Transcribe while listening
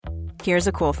Here's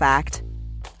a cool fact.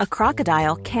 A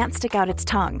crocodile can't stick out its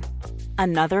tongue.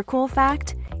 Another cool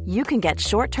fact, you can get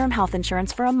short-term health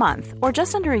insurance for a month or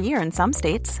just under a year in some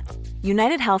states.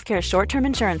 United Healthcare short-term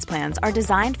insurance plans are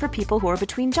designed for people who are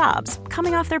between jobs,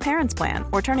 coming off their parents' plan,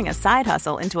 or turning a side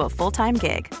hustle into a full-time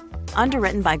gig.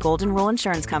 Underwritten by Golden Rule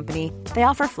Insurance Company, they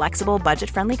offer flexible,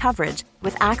 budget-friendly coverage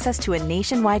with access to a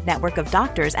nationwide network of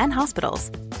doctors and hospitals.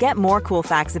 Get more cool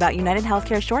facts about United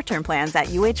Healthcare short-term plans at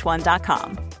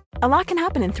uh1.com. A lot can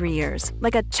happen in 3 years,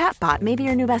 like a chatbot may be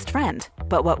your new best friend.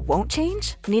 But what won't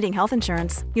change? Needing health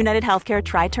insurance. United Healthcare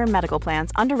Tri-Term Medical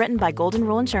Plans, underwritten by Golden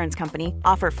Rule Insurance Company,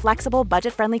 offer flexible,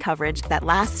 budget-friendly coverage that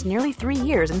lasts nearly 3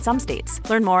 years in some states.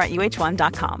 Learn more at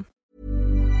uh1.com.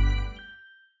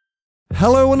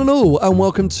 Hello one and all, and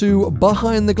welcome to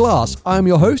Behind the Glass. I'm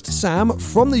your host, Sam,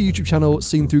 from the YouTube channel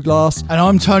Seen Through Glass. And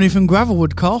I'm Tony from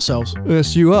Gravelwood Car Sales.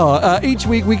 Yes, you are. Each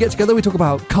week we get together, we talk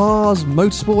about cars,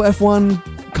 motorsport, F1,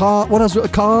 what else?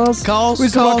 Cars? We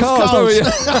talk about cars. Don't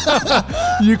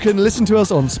we? You can listen to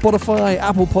us on Spotify,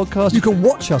 Apple Podcasts. You can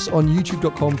watch us on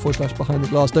youtube.com/Behind the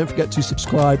Glass. Don't forget to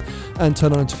subscribe and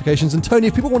turn on notifications. And Tony,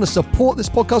 if people want to support this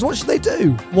podcast, what should they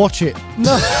do? Watch it.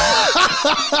 No.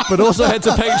 But also head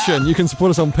to Patreon. You can support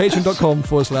us on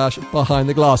patreon.com/Behind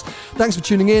the Glass. Thanks for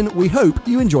tuning in. We hope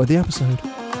you enjoyed the episode.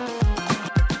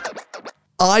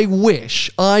 I wish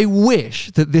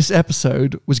that this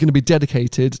episode was going to be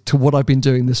dedicated to what I've been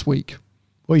doing this week.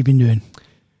 What have you been doing?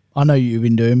 I know you've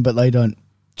been doing, but they don't.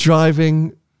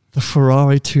 Driving the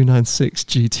Ferrari 296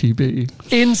 GTB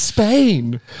in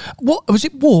Spain. What? Was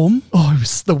it warm? Oh,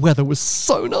 the weather was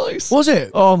so nice. Was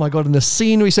it? Oh my God. And the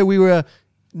scenery. So we were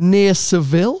near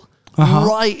Seville,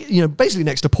 right, basically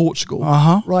next to Portugal,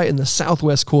 right in the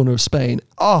southwest corner of Spain.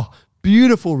 Oh,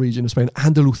 beautiful region of Spain,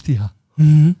 Andalusia.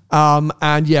 Mm-hmm.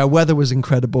 And yeah, weather was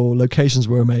incredible. Locations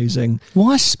were amazing.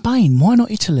 Why Spain? Why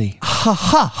not Italy? Ha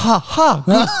ha ha ha.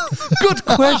 Good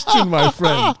question, my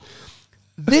friend.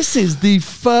 This is the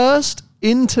first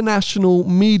international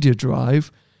media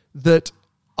drive that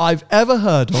I've ever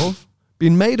heard of,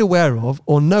 been made aware of,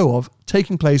 or know of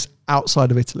taking place outside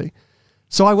of Italy.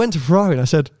 So I went to Ferrari and I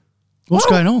said, what's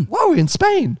going on? Why are we in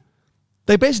Spain?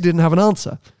 They basically didn't have an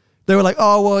answer. They were like,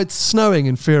 oh, well, it's snowing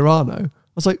in Fiorano.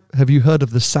 I was like, have you heard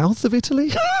of the south of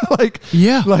Italy? We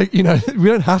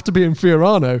don't have to be in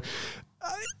Fiorano.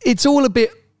 It's all a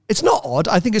bit, it's not odd.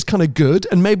 I think it's kind of good.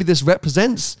 And maybe this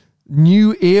represents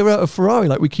new era of Ferrari.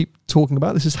 Like we keep talking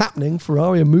about, this is happening.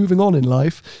 Ferrari are moving on in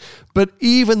life. But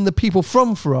even the people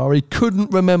from Ferrari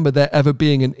couldn't remember there ever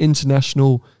being an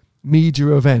international media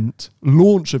event,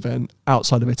 launch event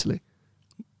outside of Italy.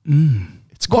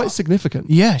 It's quite significant.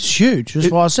 Yeah, it's huge.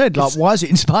 That's what I said. Like, why is it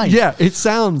in Spain? Yeah, it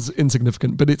sounds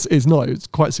insignificant, but it's not. It's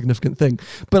quite a significant thing.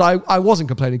 But I wasn't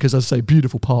complaining because, as I say,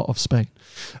 beautiful part of Spain.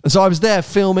 And so I was there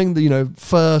filming the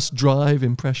first drive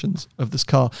impressions of this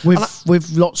car.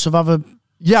 With lots of other...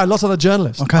 Yeah, lots of other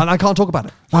journalists. Okay. And I can't talk about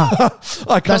it.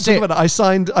 I can't talk about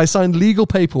it. I signed legal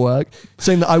paperwork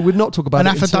saying that I would not talk about it.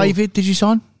 An affidavit, did you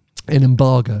sign? An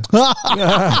embargo.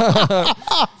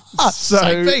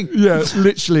 Same thing. Yeah,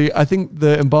 literally, I think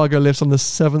the embargo lifts on the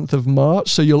 7th of March,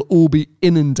 so you'll all be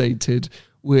inundated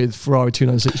with Ferrari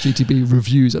 296 GTB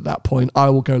reviews at that point. I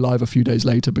will go live a few days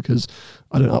later because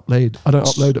I don't upload at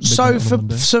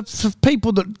midnight. So for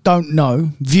people that don't know,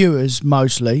 viewers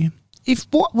mostly,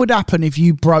 what would happen if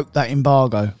you broke that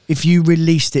embargo, if you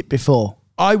released it before?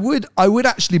 I would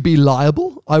actually be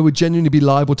liable. I would genuinely be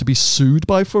liable to be sued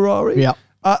by Ferrari. Yeah.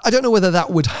 I don't know whether that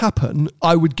would happen.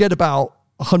 I would get about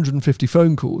 150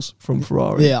 phone calls from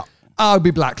Ferrari. Yeah. I would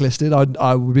be blacklisted.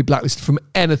 I would be blacklisted from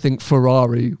anything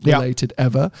Ferrari related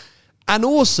ever. And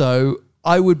also,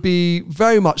 I would be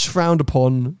very much frowned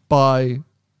upon by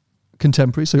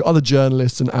contemporaries, so other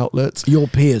journalists and outlets. Your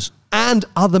peers. And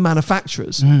other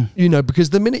manufacturers. Because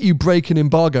the minute you break an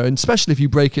embargo, and especially if you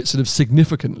break it sort of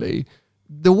significantly,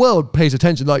 the world pays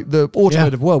attention. Like the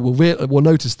automotive world will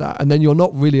notice that, and then you're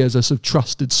not really as a sort of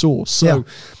trusted source. So,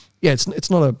 it's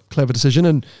not a clever decision.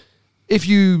 And if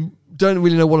you don't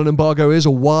really know what an embargo is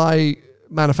or why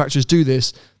manufacturers do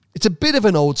this, it's a bit of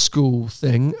an old school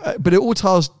thing, but it all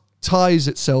ties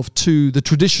itself to the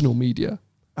traditional media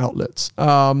outlets.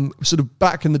 Sort of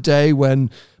back in the day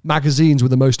when magazines were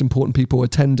the most important people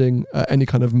attending any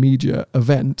kind of media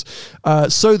event,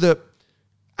 so that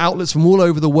outlets from all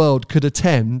over the world could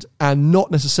attend and not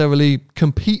necessarily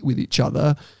compete with each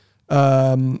other.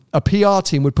 A PR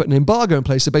team would put an embargo in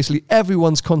place so basically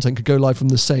everyone's content could go live from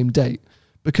the same date.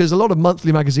 Because a lot of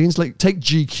monthly magazines, like take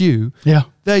GQ,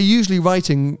 they're usually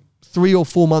writing 3 or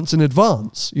 4 months in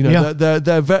advance. You know,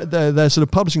 their sort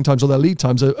of publishing times or their lead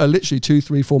times are literally 2,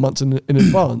 3, 4 months in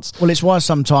advance. Well, it's why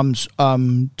sometimes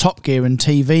Top Gear and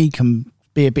TV can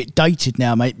be a bit dated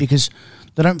now, mate, because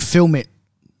they don't film it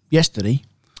yesterday.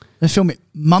 They film it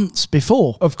months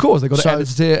before. Of course, they've got to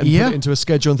edit it and put it into a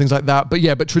schedule and things like that.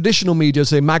 But traditional media,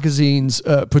 say magazines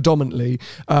predominantly,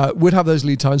 would have those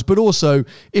lead times. But also,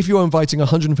 if you're inviting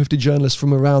 150 journalists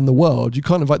from around the world, you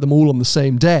can't invite them all on the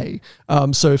same day.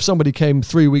 So if somebody came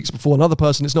 3 weeks before another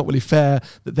person, it's not really fair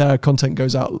that their content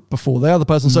goes out before the other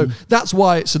person. So that's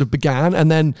why it sort of began.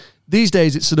 And then these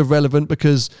days, it's sort of relevant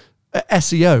because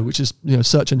SEO, which is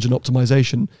search engine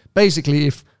optimization, basically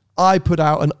if I put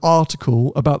out an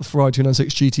article about the Ferrari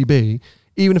 296 GTB,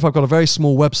 even if I've got a very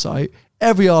small website,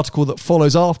 every article that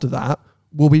follows after that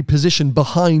will be positioned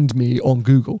behind me on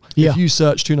Google. If you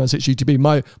search 296 GTB,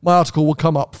 my article will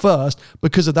come up first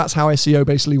because that's how SEO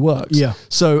basically works.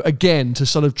 So again, to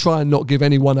sort of try and not give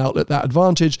any one outlet that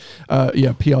advantage,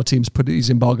 PR teams put these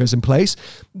embargoes in place.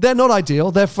 They're not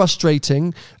ideal. They're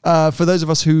frustrating. For those of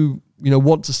us who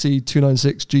want to see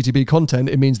 296 GTB content,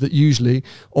 it means that usually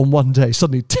on one day,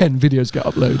 suddenly 10 videos get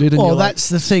uploaded. And that's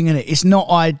the thing, isn't it? It's not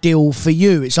ideal for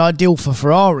you. It's ideal for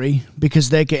Ferrari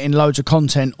because they're getting loads of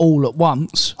content all at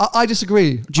once. I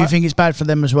disagree. Do you think it's bad for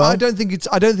them as well? I don't think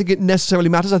it necessarily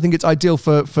matters. I think it's ideal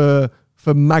for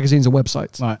magazines and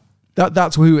websites. Right.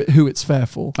 That's who it's fair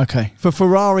for. Okay. For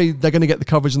Ferrari, they're going to get the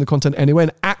coverage and the content anyway.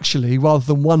 And actually, rather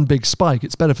than one big spike,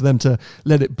 it's better for them to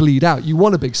let it bleed out. You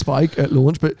want a big spike at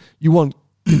launch, but you want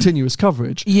continuous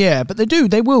coverage. Yeah, but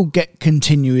they will get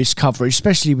continuous coverage,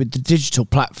 especially with the digital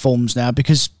platforms now,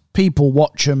 because people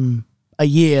watch them a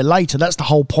year later. That's the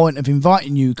whole point of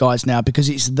inviting you guys now, because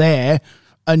it's there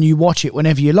and you watch it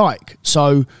whenever you like.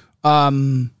 So,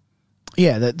 they'll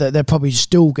probably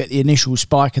still get the initial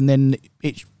spike and then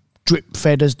it's drip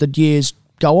fed as the years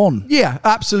go on. Yeah,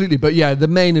 absolutely. But the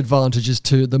main advantage is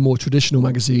to the more traditional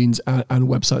magazines and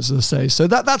websites, as I say. So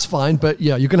that's fine. But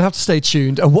you're going to have to stay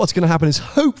tuned. And what's going to happen is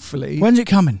hopefully... When's it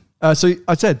coming? So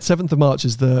I said 7th of March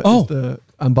is the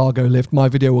embargo lift. My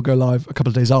video will go live a couple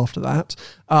of days after that.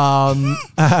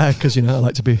 Because, I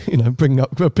like to be,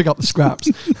 pick up the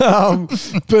scraps.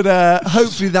 But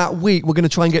hopefully that week we're going to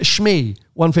try and get Shmee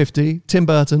 150, Tim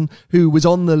Burton, who was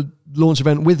on the launch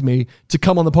event with me, to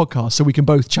come on the podcast so we can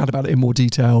both chat about it in more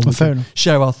detail. Fair enough.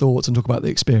 Share our thoughts and talk about the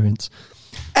experience.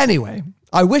 Anyway,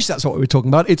 I wish that's what we were talking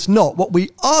about. It's not. What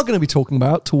we are going to be talking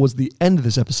about towards the end of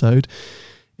this episode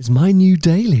is my new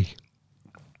daily.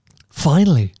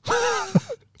 Finally.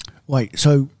 Wait,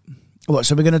 so we're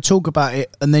going to talk about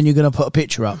it and then you're going to put a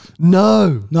picture up?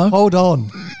 No. Hold on.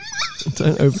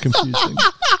 Don't overconfuse things.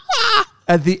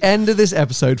 At the end of this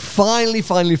episode,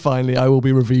 finally, I will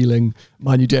be revealing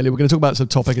my new daily. We're going to talk about some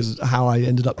topic as how I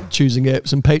ended up choosing it.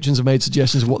 Some patrons have made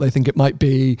suggestions of what they think it might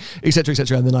be, etc.,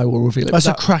 and then I will reveal it. That's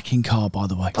a cracking car, by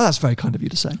the way. Oh, that's very kind of you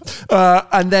to say.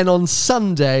 And then on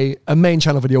Sunday, a main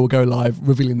channel video will go live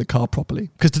revealing the car properly.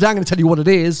 Because today I'm going to tell you what it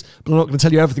is, but I'm not going to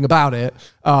tell you everything about it.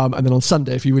 And then on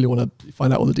Sunday, if you really want to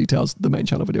find out all the details, the main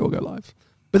channel video will go live.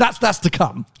 But that's to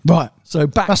come. Right. So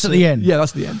that's at the end. Yeah,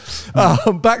 that's the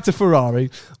end. Back to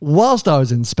Ferrari. Whilst I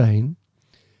was in Spain,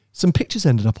 some pictures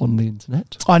ended up on the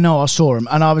internet. I know, I saw them,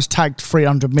 and I was tagged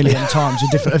 300 million times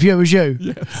with different... It was you?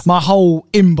 Yes. My whole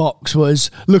inbox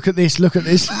was, look at this.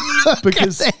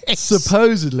 Because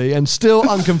supposedly, and still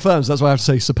unconfirmed, so that's why I have to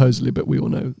say supposedly, but we all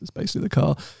know it's basically the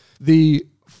car, the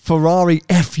Ferrari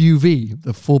FUV,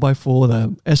 the 4x4,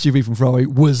 the SUV from Ferrari,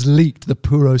 was leaked, the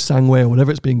Puro Sangue, or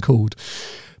whatever it's being called.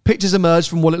 Pictures emerged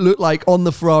from what it looked like on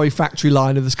the Ferrari factory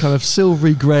line of this kind of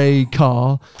silvery grey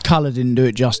car. Colour didn't do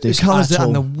it justice. The colours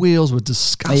and the wheels were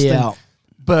disgusting. Yeah.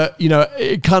 But,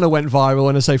 it kind of went viral.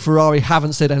 And I say Ferrari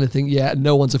haven't said anything yet.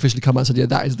 No one's officially come out and said,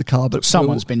 that is the car. But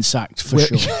someone's been sacked, for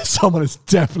sure. Someone has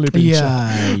definitely been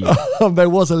sacked. There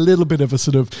was a little bit of a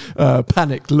sort of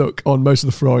panicked look on most of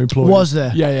the Ferrari employees. Was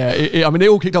there? Yeah. It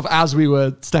all kicked off as we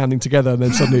were standing together. And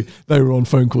then suddenly they were on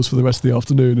phone calls for the rest of the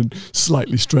afternoon and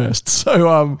slightly stressed.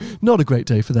 So not a great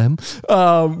day for them.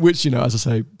 Which, as I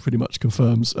say, pretty much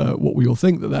confirms what we all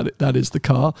think, that is the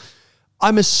car.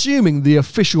 I'm assuming the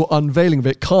official unveiling of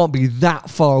it can't be that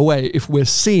far away if we're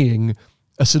seeing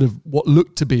a sort of what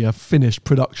looked to be a finished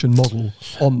production model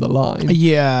on the line.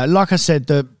 Yeah, like I said,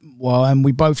 and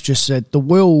we both just said, the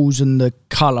wheels and the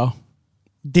colour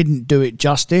didn't do it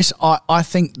justice. I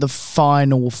think the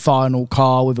final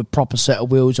car with a proper set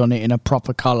of wheels on it in a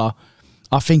proper colour,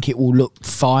 I think it will look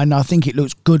fine. I think it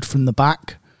looks good from the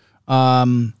back,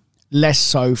 less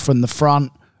so from the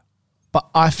front. But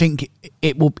I think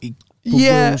it will be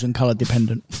wheels and colour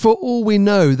dependent. For all we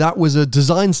know, that was a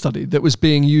design study that was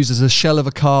being used as a shell of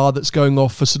a car that's going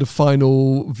off for sort of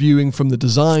final viewing from the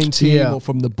design team or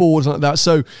from the board, something like that.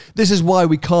 So this is why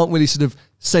we can't really sort of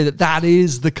say that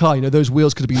is the car. You know, those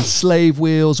wheels could have been slave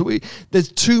wheels.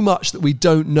 There's too much that we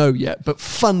don't know yet, but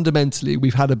fundamentally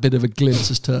we've had a bit of a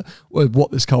glimpse as to what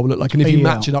this car will look like. And if you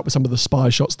match it up with some of the spy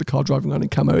shots, the car driving around in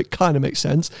camo, it kind of makes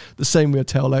sense. The same rear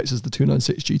tail lights as the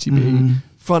 296 GTB.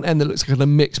 Front end that looks like a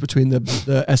mix between the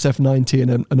SF90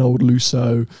 and an old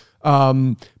Lusso.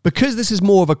 Because this is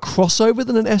more of a crossover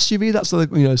than an SUV, that's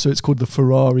like, you know, so it's called the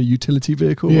Ferrari utility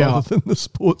vehicle rather than the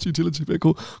sports utility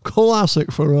vehicle.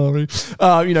 Classic Ferrari.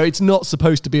 You know, it's not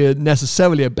supposed to be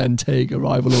necessarily a Bentayga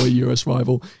rival or a Urus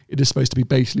rival. It is supposed to be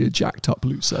basically a jacked up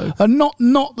Lusso. And not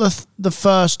the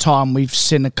first time we've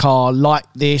seen a car like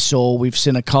this, or we've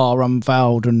seen a car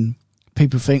unveiled and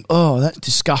people think, oh, that's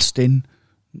disgusting.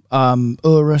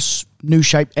 Urus, new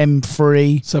shape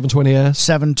M3,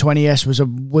 720S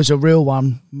was a real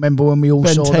one. Remember when we all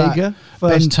saw that?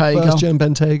 First gen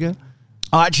Bentayga.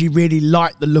 I actually really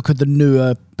like the look of the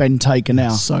newer Bentayga now.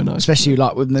 So nice, especially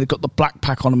like when they've got the black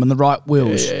pack on them and the right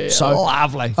wheels. Yeah. So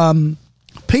lovely.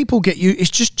 People get you. It's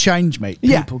just change, mate.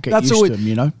 People get used to them,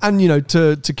 you know. And you know,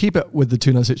 to keep it with the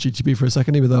 296 GTB for a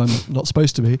second, even though I'm not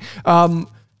supposed to be.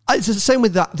 It's the same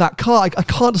with that car. I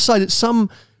can't decide. It's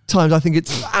sometimes I think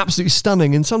it's absolutely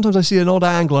stunning, and sometimes I see an odd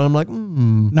angle and I'm like,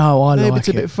 no, I maybe like it's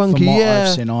a it. bit funky. From what I've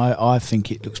seen, I think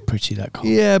it looks pretty, that car.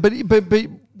 Yeah, but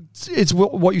it's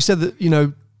what you said, that, you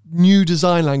know, new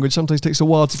design language sometimes takes a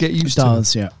while to get used to. It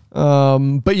does, yeah.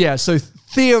 But yeah, so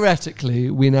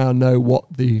theoretically, we now know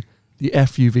what the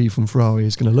FUV from Ferrari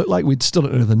is going to look like. We still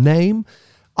don't know the name.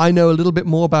 I know a little bit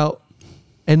more about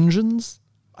engines.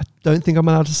 I don't think I'm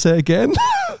allowed to say again.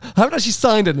 I haven't actually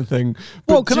signed anything.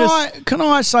 Well, can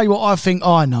I say what I think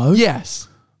I know? Yes.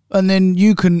 And then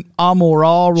you can or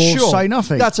R or say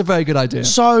nothing. That's a very good idea.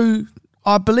 So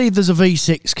I believe there's a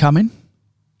V6 coming,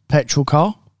 petrol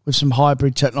car with some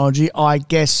hybrid technology, I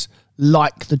guess,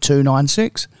 like the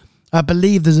 296. I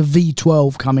believe there's a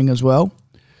V12 coming as well.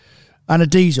 And a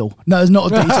diesel. No, there's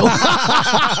not a diesel.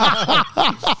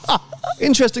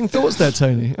 Interesting thoughts there,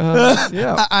 Tony.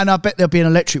 Yeah. And I bet there'll be an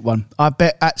electric one. I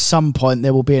bet at some point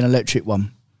there will be an electric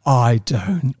one. I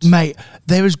don't. Mate,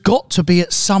 there has got to be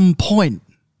at some point.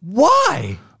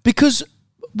 Why? Because,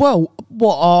 well,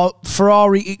 what are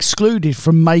Ferrari excluded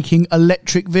from making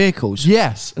electric vehicles?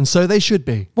 Yes, and so they should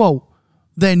be. Well,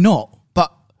 they're not,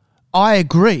 but I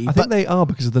agree. I think they are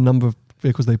because of the number of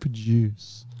vehicles they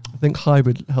produce. I think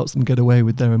hybrid helps them get away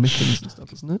with their emissions and stuff,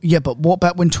 doesn't it? Yeah, but what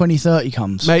about when 2030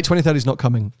 comes? Mate, 2030 is not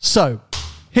coming. So,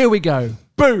 here we go.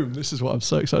 Boom! This is what I'm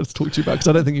so excited to talk to you about, because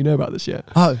I don't think you know about this yet.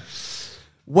 Oh.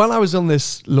 When I was on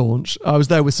this launch, I was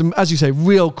there with some, as you say,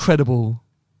 real credible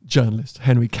journalists.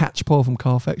 Henry Catchpole from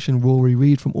Carfection, Rory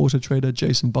Reid from Auto Trader,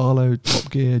 Jason Barlow, Top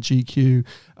Gear, GQ,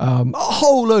 a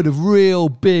whole load of real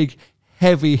big,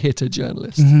 heavy hitter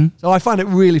journalists. So I find it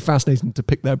really fascinating to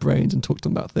pick their brains and talk to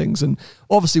them about things. And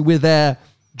obviously we're there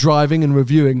driving and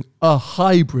reviewing a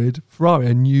hybrid Ferrari,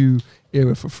 a new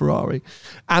era for Ferrari.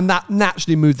 And that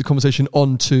naturally moved the conversation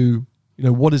on to, you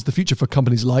know, what is the future for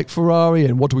companies like Ferrari,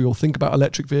 and what do we all think about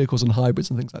electric vehicles and hybrids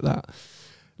and things like that.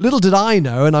 Little did I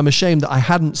know, and I'm ashamed that I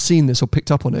hadn't seen this or picked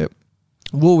up on it,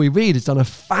 Rory Reid has done a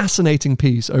fascinating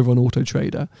piece over on Auto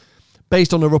Trader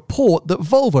based on a report that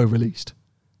Volvo released.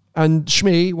 And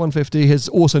Shmee 150 has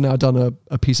also now done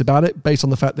a piece about it based on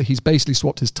the fact that he's basically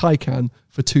swapped his Taycan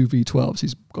for two V12s.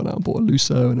 He's gone out and bought a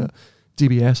Lusso and a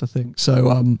DBS, I think.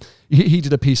 So he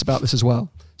did a piece about this as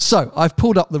well. So I've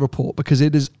pulled up the report because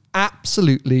it is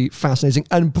absolutely fascinating.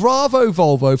 And bravo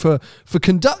Volvo for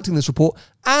conducting this report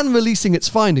and releasing its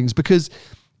findings, because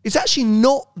it's actually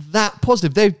not that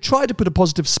positive. They've tried to put a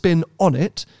positive spin on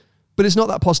it, but it's not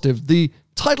that positive. The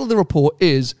title of the report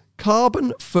is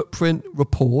Carbon Footprint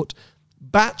Report,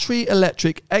 Battery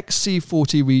Electric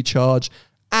XC40 Recharge,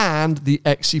 and the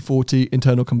XC40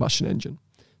 Internal Combustion Engine.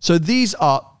 So these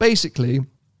are basically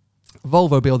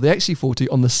Volvo build the XC40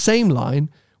 on the same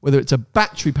line, whether it's a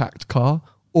battery-packed car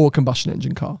or a combustion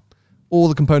engine car. All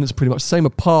the components are pretty much the same,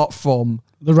 apart from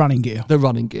the running gear. The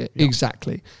running gear,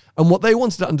 exactly. And what they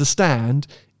wanted to understand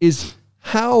is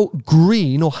how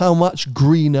green, or how much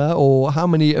greener, or how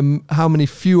many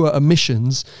fewer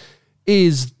emissions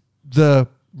is the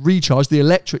recharge, the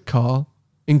electric car,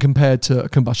 in compared to a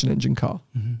combustion engine car.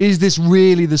 Is this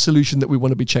really the solution that we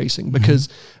want to be chasing? Because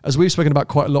as we've spoken about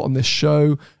quite a lot on this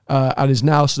show, and is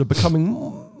now sort of becoming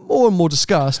more and more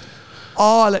discussed,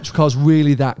 are electric cars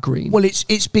really that green? Well,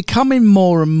 it's becoming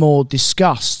more and more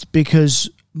discussed because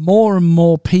more and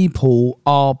more people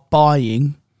are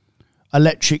buying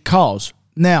electric cars.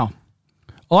 Now,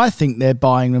 I think they're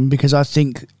buying them because I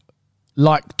think,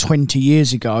 like 20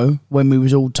 years ago, when we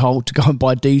was all told to go and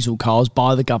buy diesel cars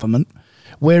by the government,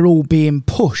 we're all being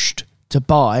pushed to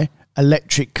buy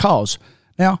electric cars.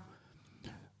 Now,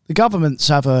 the governments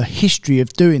have a history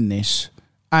of doing this,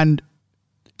 and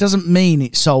it doesn't mean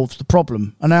it solves the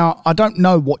problem. And now, I don't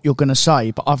know what you're going to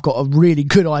say, but I've got a really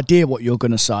good idea what you're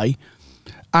going to say.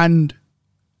 And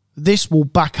this will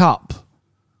back up,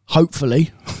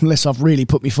 hopefully, unless I've really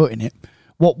put my foot in it,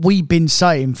 what we've been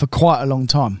saying for quite a long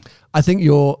time. I think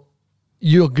you're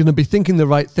going to be thinking the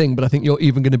right thing, but I think you're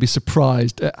even going to be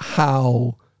surprised at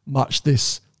how much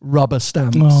this rubber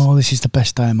stamps. Oh, this is the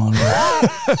best day of my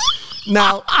life.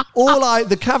 Now,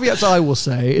 the caveats I will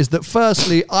say is that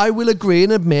firstly, I will agree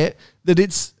and admit that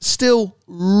it's still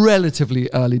relatively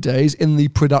early days in the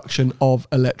production of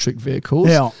electric vehicles.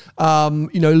 Yeah.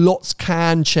 Lots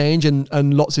can change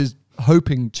and lots is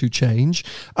hoping to change.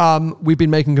 We've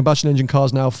been making combustion engine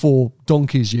cars now for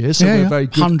donkey's years, so we're very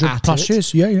good 100 at plus it.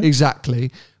 years. Yeah.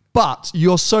 Exactly. But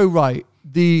you're so right.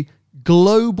 The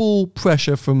global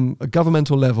pressure from a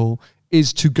governmental level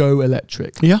is to go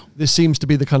electric. Yeah. This seems to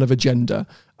be the kind of agenda.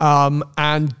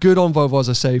 And good on Volvo, as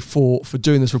I say, for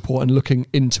doing this report and looking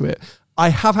into it. I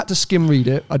have had to skim read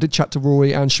it. I did chat to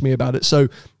Rory and Shmi about it. So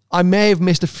I may have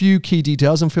missed a few key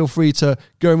details, and feel free to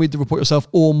go and read the report yourself,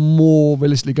 or more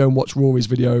realistically, go and watch Rory's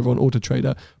video over on Auto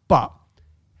Trader. But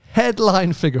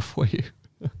headline figure for you.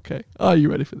 Okay. Are you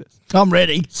ready for this? I'm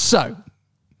ready. So,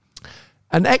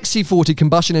 an XC40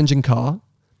 combustion engine car,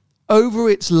 over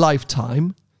its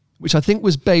lifetime, which I think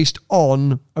was based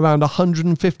on around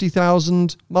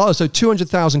 150,000 miles, so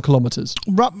 200,000 kilometres.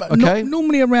 Okay.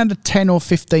 Normally around a 10 or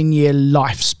 15 year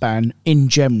lifespan in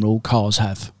general, cars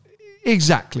have.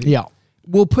 Exactly. Yeah.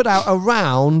 Will put out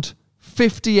around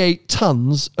 58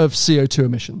 tonnes of CO2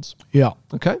 emissions. Yeah.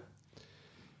 Okay.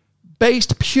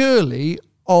 Based purely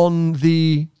on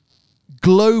the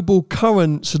global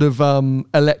current sort of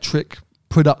electric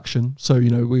production. So,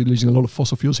 we're using a lot of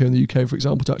fossil fuels here in the UK, for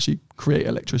example, to actually create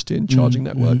electricity and charging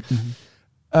network.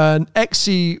 An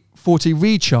XC40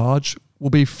 recharge will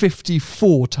be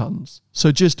 54 tonnes.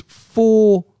 So just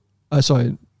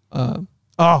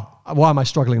why am I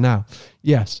struggling now?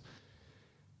 Yes.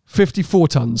 54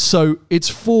 tonnes. So it's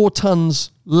 4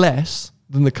 tonnes less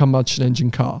than the combustion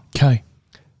engine car. Okay.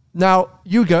 Now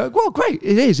you go, well, great.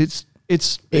 It is. It's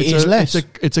less.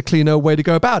 It's a cleaner way to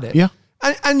go about it. Yeah.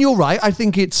 And you're right. I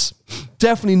think it's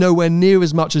definitely nowhere near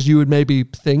as much as you would maybe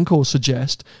think or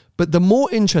suggest. But the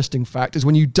more interesting fact is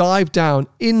when you dive down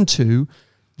into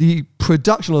the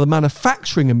production or the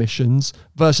manufacturing emissions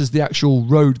versus the actual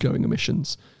road going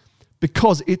emissions.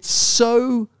 Because it's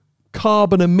so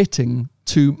carbon emitting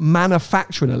to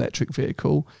manufacture an electric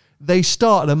vehicle, they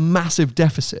start at a massive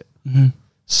deficit. Mm-hmm.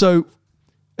 So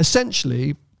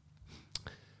essentially,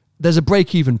 there's a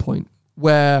break-even point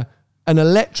where an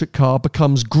electric car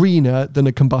becomes greener than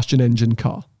a combustion engine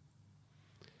car.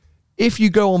 If you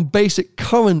go on basic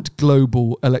current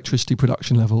global electricity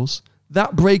production levels,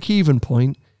 that break-even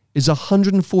point is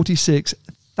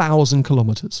 146,000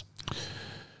 kilometers.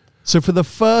 So for the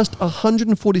first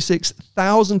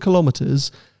 146,000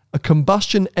 kilometers, a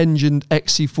combustion engined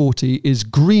XC40 is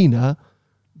greener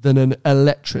than an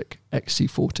electric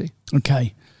XC40.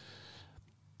 Okay.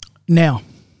 Now,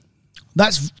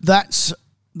 that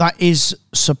is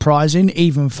surprising,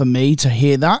 even for me, to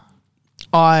hear that.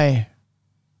 I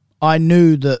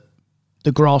knew that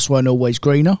the grass weren't always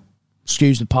greener.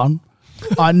 Excuse the pun.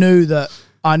 I knew that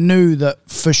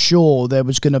for sure there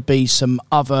was going to be some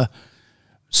other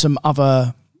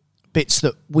bits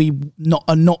that we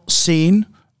are not seeing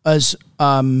as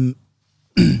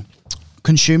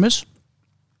consumers.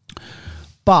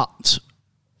 But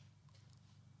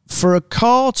for a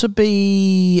car to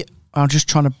be, I'm just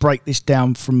trying to break this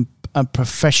down from a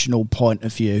professional point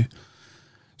of view.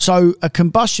 So a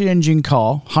combustion engine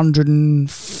car,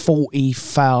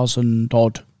 140,000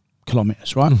 odd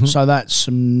kilometres, right? Mm-hmm. So that's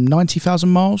some 90,000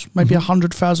 miles, maybe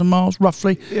 100,000 miles,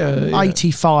 roughly. Yeah.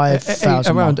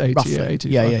 85,000 around miles, 80, roughly.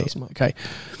 85,000 miles. Okay.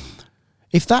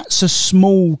 If that's a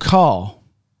small car,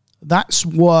 that's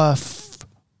worth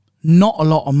not a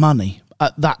lot of money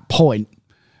at that point.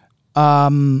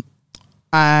 And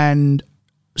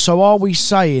so are we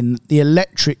saying that the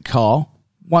electric car,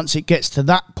 once it gets to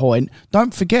that point,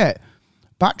 don't forget,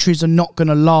 batteries are not going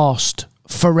to last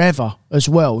forever as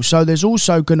well. So there's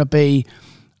also going to be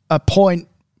a point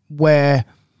where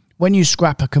when you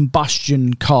scrap a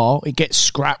combustion car, it gets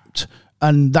scrapped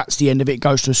and that's the end of it. It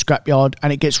goes to a scrapyard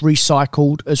and it gets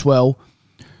recycled as well.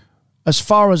 As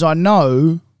far as I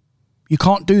know, you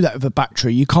can't do that with a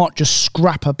battery. You can't just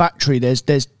scrap a battery. There's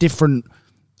different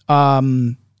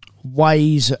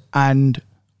ways and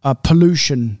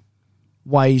pollution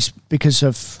ways because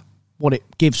of what it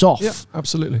gives off. Yeah,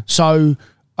 absolutely. So,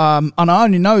 and I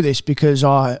only know this because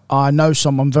I know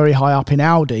someone very high up in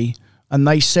Audi, and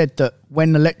they said that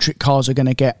when electric cars are going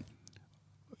to get,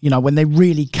 when they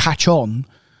really catch on,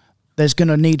 there's going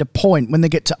to need a point when they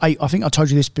get to 8. I think I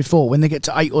told you this before. When they get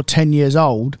to 8 or 10 years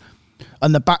old,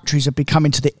 and the batteries are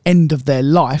becoming to the end of their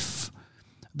life,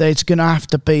 there's going to have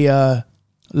to be a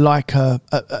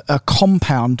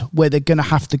compound where they're going to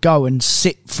have to go and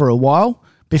sit for a while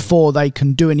before they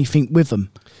can do anything with them.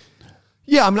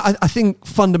 Yeah, I mean, I think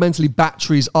fundamentally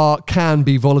batteries can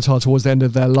be volatile towards the end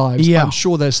of their lives. Yeah. I'm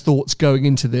sure there's thoughts going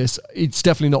into this. It's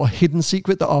definitely not a hidden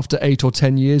secret that after 8 or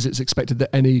 10 years, it's expected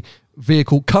that any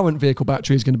current vehicle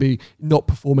battery is going to be not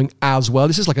performing as well.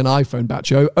 This is like an iPhone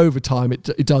battery. Over time,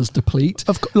 it does deplete.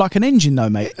 Like an engine though,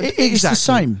 mate. Exactly. It's the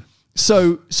same.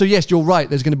 So yes, you're right.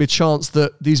 There's going to be a chance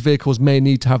that these vehicles may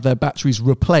need to have their batteries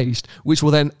replaced, which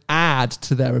will then add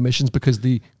to their emissions because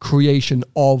the creation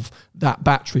of that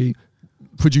battery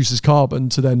produces carbon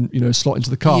to then slot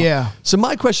into the car. Yeah. So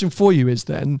my question for you is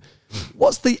then,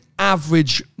 what's the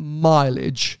average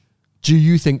mileage do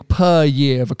you think per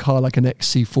year of a car like an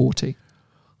XC40?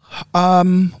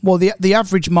 Well, the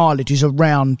average mileage is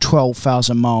around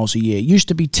 12,000 miles a year. It used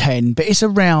to be 10, but it's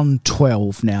around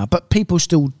 12 now. But people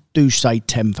still do say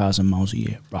 10,000 miles a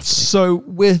year, roughly. So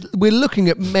we're looking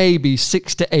at maybe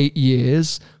 6 to 8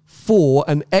 years for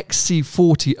an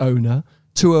XC40 owner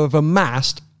to have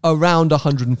amassed around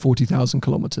 140,000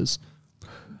 kilometers,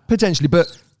 potentially.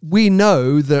 But we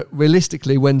know that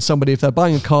realistically, if they're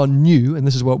buying a car new, and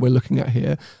this is what we're looking at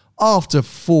here, after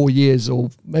 4 years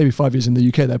or maybe 5 years in the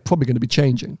UK, they're probably going to be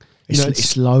changing.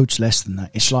 It's loads less than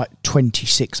that. It's like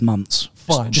 26 months.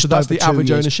 Fine. So that's the average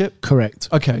ownership? Correct.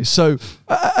 Okay. So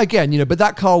again, but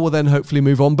that car will then hopefully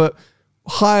move on. But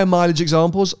higher mileage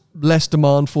examples, less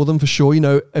demand for them for sure.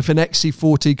 If an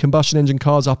XC40 combustion engine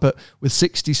car's up with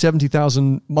 60,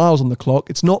 70,000 miles on the clock,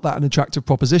 it's not that an attractive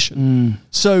proposition.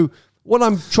 So what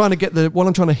I'm trying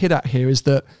to hit at here is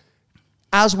that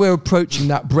as we're approaching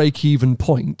that break-even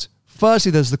point,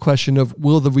 firstly, there's the question of,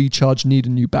 will the recharge need a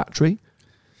new battery?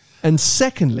 And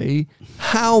secondly,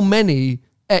 how many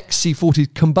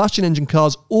XC40 combustion engine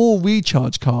cars or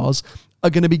recharge cars are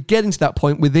going to be getting to that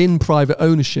point within private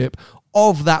ownership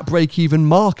of that break-even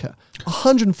marker?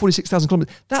 146,000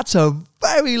 kilometers. That's a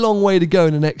very long way to go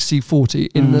in an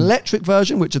XC40. In an electric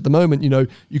version, which at the moment,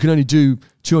 you can only do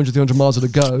 200, 300 miles at a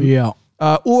go. Yeah.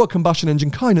 Or a combustion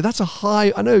engine car. That's a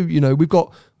high. I know, we've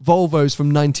got Volvos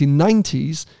from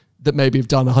 1990s that maybe have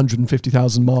done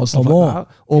 150,000 miles or more. Like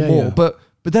that, or more. Yeah.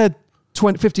 But they're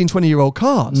 15, 20-year-old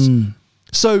cars.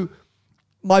 So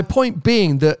my point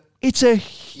being that it's a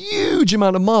huge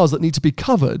amount of miles that need to be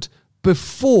covered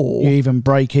before you even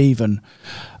break even.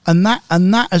 And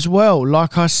that as well,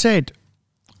 like I said,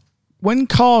 when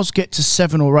cars get to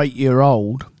 7 or 8 year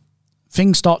old,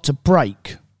 things start to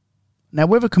break. Now,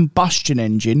 with a combustion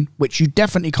engine, which you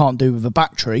definitely can't do with a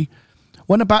battery,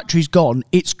 when a battery's gone,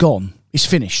 it's gone. It's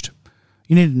finished.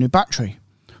 You need a new battery.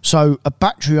 So a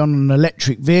battery on an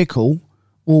electric vehicle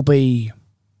will be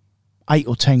 8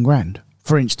 or 10 grand,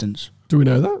 for instance. Do we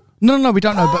know that? No, we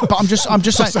don't know. But I'm just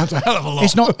saying. Sounds a hell of a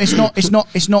lot.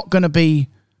 It's not going to be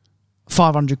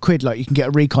 500 quid like you can get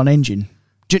a Recon engine.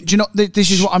 Do you know? This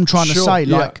is what I'm trying to say.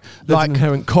 Yeah. There's an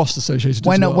inherent cost associated.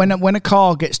 When a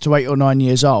car gets to 8 or 9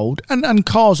 years old, and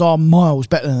cars are miles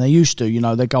better than they used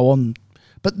to. They go on.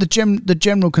 But the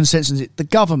general consensus is the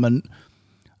government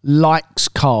likes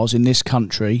cars in this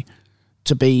country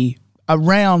to be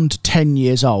around 10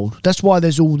 years old. That's why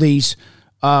there's all these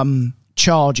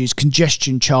charges,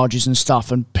 congestion charges and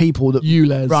stuff, and people that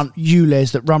run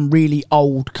ULEZ that run really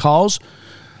old cars,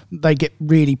 they get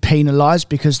really penalised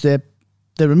because they're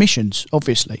emissions,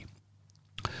 obviously.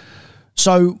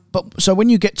 So when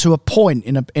you get to a point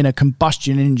in a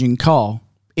combustion engine car,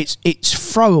 it's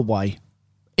throwaway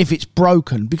if it's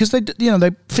broken, because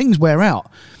things wear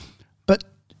out. But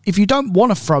if you don't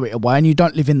want to throw it away and you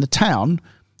don't live in the town,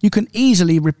 you can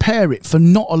easily repair it for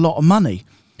not a lot of money.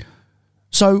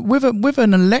 So with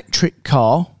an electric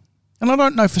car, and I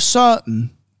don't know for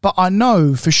certain, but I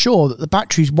know for sure that the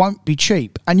batteries won't be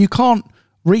cheap, and you can't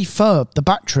refurb the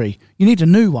battery. You need a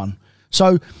new one.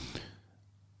 So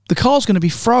the car's going to be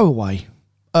throwaway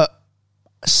at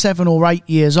 7 or 8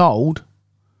 years old,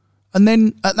 and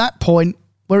then at that point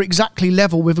we're exactly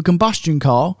level with a combustion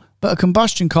car, but a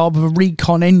combustion car with a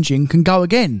Recon engine can go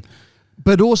again.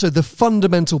 But also the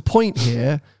fundamental point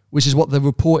here, which is what the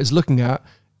report is looking at,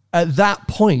 at that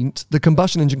point, the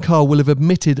combustion engine car will have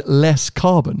emitted less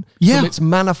carbon. From its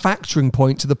manufacturing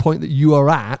point to the point that you are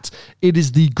at, it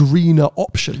is the greener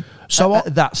option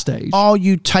at that stage. Are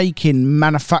you taking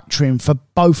manufacturing for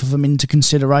both of them into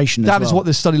consideration? That is what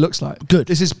this study looks like. Good.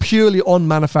 This is purely on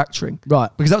manufacturing. Right.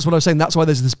 Because that's what I was saying. That's why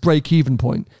there's this break-even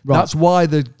point. Right. That's why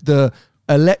the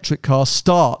electric car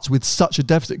starts with such a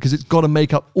deficit, because it's got to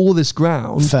make up all this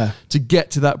ground to get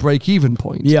to that break-even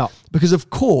point. Yeah. Because of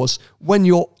course, when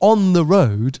you're on the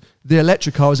road, the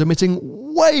electric car is emitting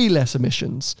way less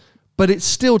emissions, but it's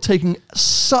still taking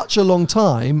such a long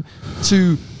time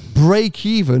to break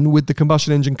even with the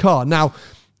combustion engine car. Now,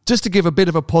 just to give a bit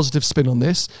of a positive spin on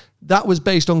this, that was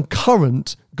based on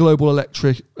current global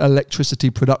electricity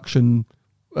production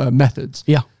methods.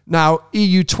 Yeah. Now,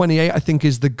 EU28, I think,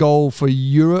 is the goal for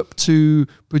Europe to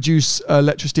produce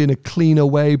electricity in a cleaner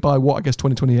way by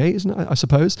 2028, isn't it? I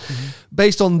suppose. Mm-hmm.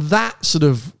 Based on that sort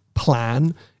of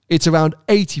plan, it's around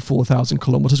 84,000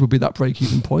 kilometers would be that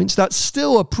break-even point. So that's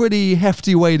still a pretty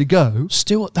hefty way to go.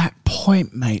 Still at that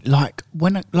point, mate. Like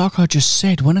I just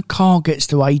said, when a car gets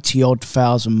to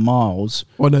 80,000 miles.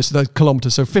 Well, no, so that's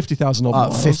kilometers, so 50,000 odd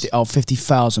miles.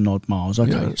 50,000 odd miles.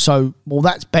 Okay, yeah. So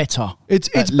that's better. It's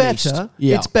better.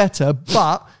 Yeah. It's better,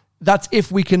 but that's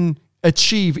if we can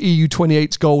achieve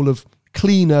EU28's goal of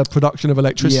cleaner production of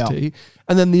electricity,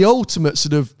 and then the ultimate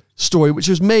sort of story, which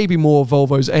is maybe more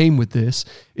Volvo's aim with this,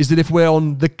 is that if we're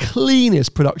on the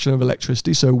cleanest production of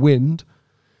electricity, so wind,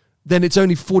 then it's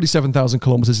only 47,000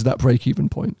 kilometers is that break-even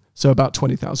point, so about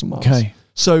 20,000 miles. Okay.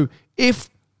 So if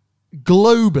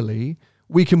globally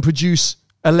we can produce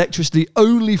electricity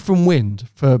only from wind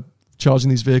for charging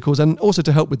these vehicles, and also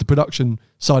to help with the production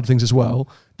side of things as well,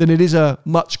 then it is a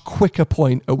much quicker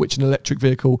point at which an electric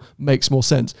vehicle makes more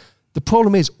sense. The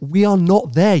problem is we are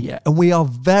not there yet, and we are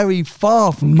very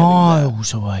far from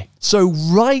miles away. So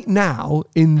right now,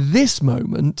 in this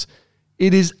moment,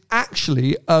 it is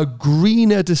actually a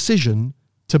greener decision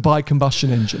to buy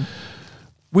combustion engine.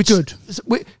 But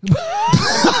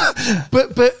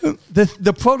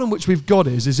the problem which we've got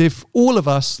is if all of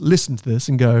us listen to this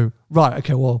and go, right,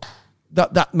 okay, well,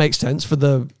 that makes sense. For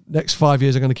the next 5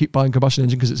 years, I'm going to keep buying combustion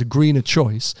engine because it's a greener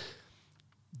choice.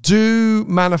 Do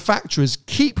manufacturers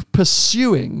keep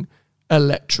pursuing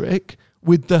electric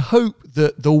with the hope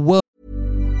that the world...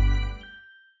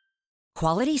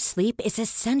 Quality sleep is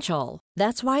essential.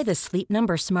 That's why the Sleep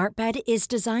Number Smart Bed is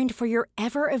designed for your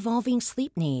ever-evolving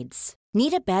sleep needs.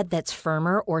 Need a bed that's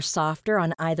firmer or softer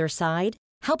on either side?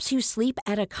 Helps you sleep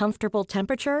at a comfortable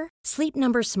temperature? Sleep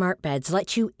Number Smart Beds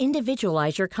let you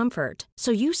individualize your comfort,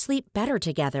 so you sleep better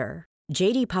together.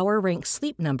 J.D. Power ranks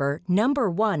Sleep Number number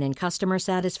 1 in customer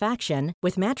satisfaction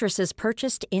with mattresses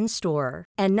purchased in-store.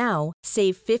 And now,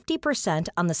 save 50%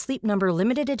 on the Sleep Number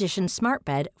Limited Edition Smart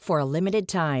Bed for a limited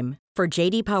time. For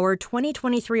J.D. Power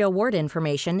 2023 award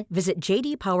information, visit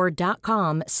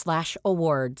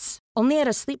jdpower.com/awards. Only at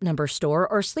a Sleep Number store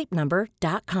or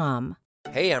sleepnumber.com.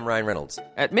 Hey, I'm Ryan Reynolds.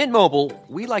 At Mint Mobile,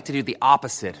 we like to do the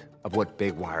opposite of what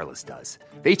Big Wireless does.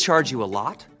 They charge you a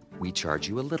lot. We charge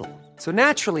you a little. So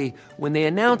naturally, when they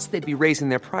announced they'd be raising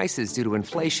their prices due to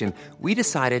inflation, we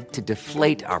decided to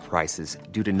deflate our prices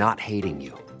due to not hating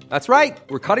you. That's right.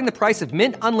 We're cutting the price of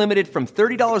Mint Unlimited from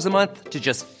 $30 a month to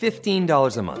just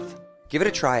 $15 a month. Give it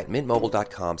a try at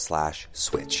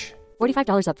mintmobile.com/switch.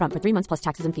 $45 up front for 3 months plus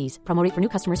taxes and fees. Promo rate for new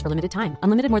customers for limited time.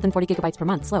 Unlimited more than 40 gigabytes per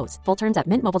month. Slows full terms at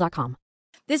mintmobile.com.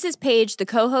 This is Paige, the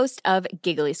co-host of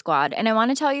Giggly Squad, and I want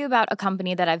to tell you about a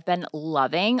company that I've been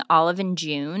loving, Olive &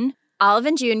 June.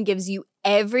 Olive & June gives you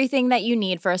everything that you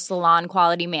need for a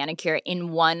salon-quality manicure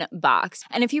in one box.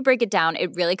 And if you break it down,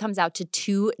 it really comes out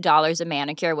to $2 a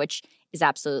manicure, which is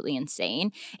absolutely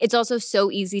insane. It's also so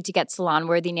easy to get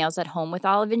salon-worthy nails at home with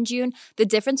Olive & June. The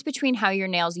difference between how your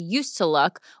nails used to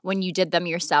look when you did them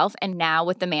yourself and now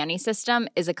with the Mani system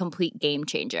is a complete game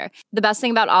changer. The best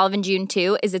thing about Olive & June,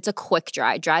 too, is it's a quick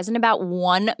dry. Dries in about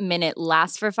 1 minute,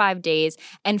 lasts for 5 days,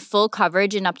 and full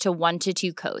coverage in up to 1 to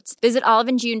 2 coats. Visit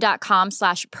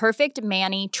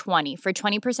oliveandjune.com/perfectmani20 for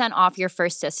 20% off your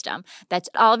first system. That's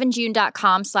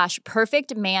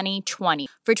oliveandjune.com/perfectmani20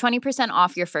 for 20%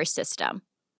 off your first system.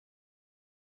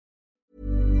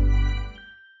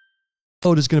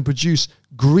 Is going to produce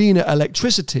greener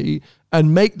electricity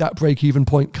and make that break-even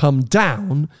point come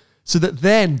down, so that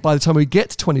then by the time we get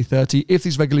to 2030, if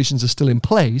these regulations are still in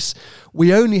place,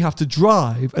 we only have to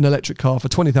drive an electric car for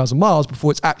 20,000 miles before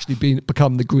it's actually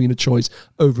become the greener choice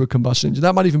over a combustion engine.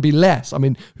 That might even be less. I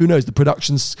mean, who knows? The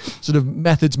production sort of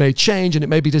methods may change, and it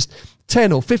may be just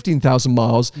 10 or 15,000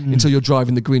 miles until you're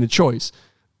driving the greener choice.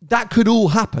 That could all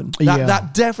happen.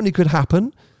 That definitely could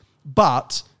happen.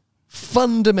 But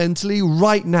fundamentally,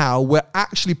 right now, we're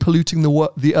actually polluting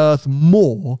the earth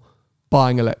more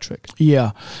buying electric.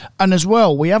 Yeah. And as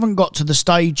well, we haven't got to the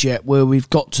stage yet where we've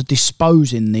got to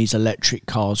dispose in these electric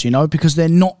cars, because they're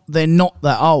not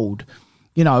that old.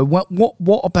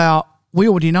 What about, we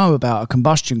already know about a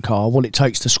combustion car, what it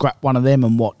takes to scrap one of them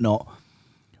and whatnot.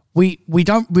 We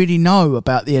don't really know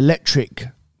about the electric.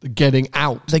 The getting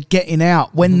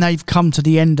out when they've come to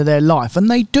the end of their life. And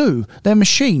they do. They're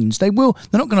machines. They're not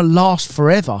going to last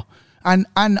forever. And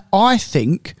I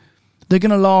think they're going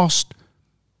to last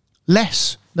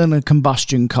less than a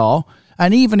combustion car.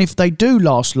 And even if they do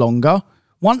last longer,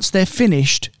 once they're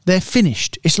finished, they're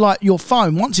finished. It's like your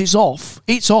phone. Once it's off,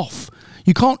 it's off.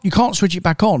 You can't switch it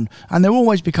back on. And there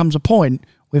always becomes a point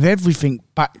with everything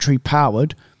battery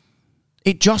powered,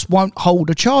 it just won't hold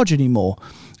a charge anymore.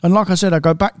 And like I said, I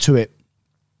go back to it.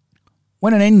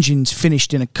 When an engine's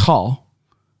finished in a car,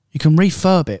 you can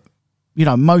refurb it.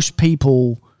 Most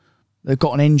people, they've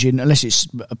got an engine, unless it's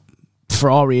a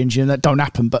Ferrari engine, that don't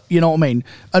happen, but you know what I mean?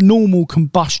 A normal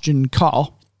combustion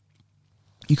car,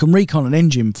 you can recon an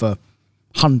engine for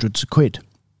hundreds of quid.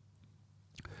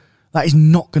 That is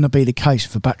not going to be the case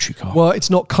for a battery car. Well,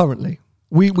 it's not currently.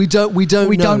 We don't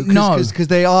know because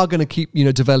they are going to keep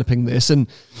developing this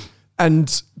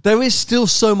and there is still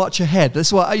so much ahead.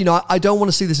 That's why I don't want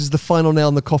to see this as the final nail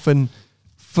in the coffin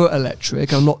for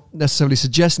electric. I'm not necessarily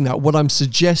suggesting that. What I'm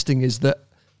suggesting is that,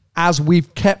 as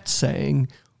we've kept saying,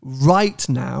 right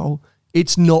now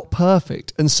it's not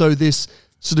perfect, and so this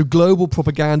sort of global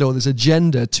propaganda or this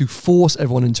agenda to force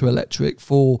everyone into electric,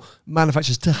 for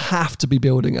manufacturers to have to be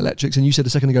building electrics. And you said a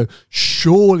second ago,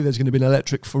 surely there's going to be an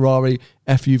electric Ferrari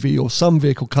FUV or some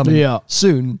vehicle coming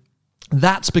soon.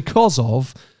 That's because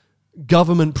of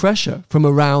government pressure from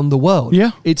around the world.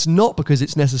 Yeah. It's not because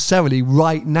it's necessarily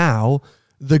right now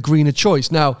the greener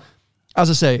choice. Now,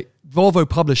 as I say, Volvo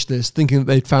published this thinking that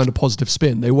they'd found a positive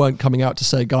spin. They weren't coming out to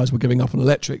say, guys, we're giving up on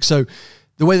electric. So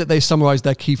the way that they summarised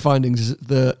their key findings is that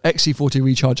the XC40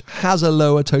 Recharge has a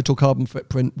lower total carbon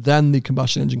footprint than the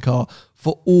combustion engine car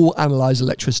for all analysed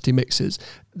electricity mixes.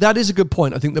 That is a good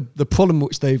point. I think the problem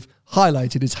which they've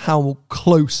highlighted is how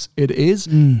close it is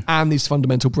and these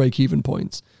fundamental break-even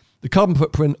points. The carbon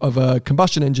footprint of a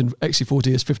combustion engine XC40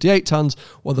 is 58 tonnes,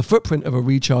 while the footprint of a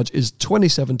Recharge is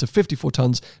 27 to 54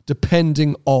 tonnes,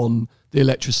 depending on the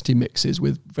electricity mixes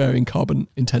with varying carbon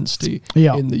intensity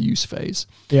in the use phase.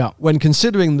 Yeah. When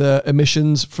considering the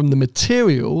emissions from the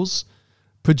materials,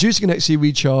 producing an XC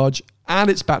Recharge and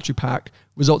its battery pack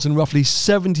results in roughly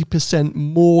 70%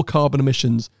 more carbon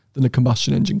emissions than a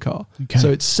combustion engine car. Okay. So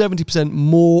it's 70%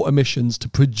 more emissions to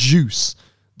produce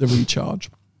the Recharge.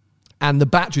 And the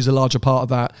battery is a larger part of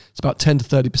that. It's about 10 to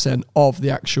 30% of the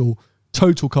actual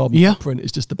total carbon footprint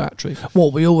is just the battery.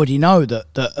 Well, we already know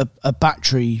that a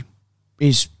battery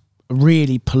is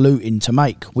really polluting to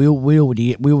make. We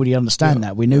already understand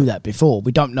that. We knew that before.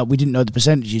 We didn't know the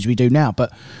percentages we do now,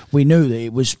 but we knew that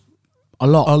it was a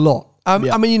lot. A lot.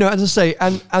 I mean, as I say,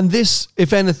 and this,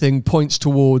 if anything, points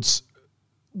towards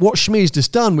what Shmi's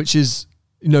just done, which is,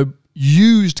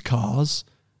 used cars,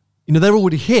 they're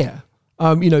already here.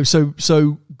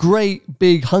 So great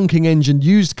big hunking engine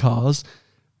used cars,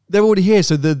 they're already here.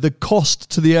 So the cost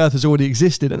to the earth has already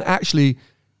existed, and actually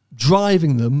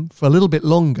driving them for a little bit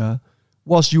longer,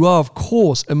 whilst you are of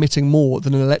course emitting more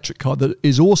than an electric car that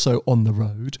is also on the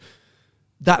road,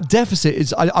 that deficit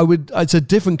is, it's a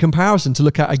different comparison to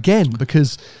look at again,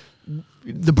 because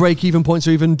the break-even points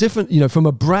are even different, from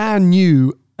a brand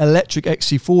new electric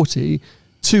XC40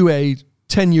 to a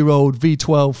 10-year-old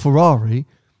V12 Ferrari.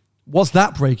 What's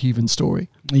that break-even story?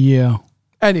 Yeah.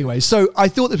 Anyway, so I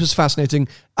thought this was fascinating.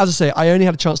 As I say, I only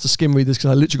had a chance to skim read this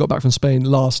because I literally got back from Spain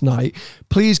last night.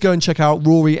 Please go and check out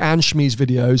Rory and Shmi's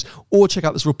videos, or check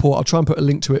out this report. I'll try and put a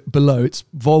link to it below. It's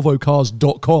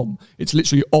volvocars.com. It's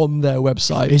literally on their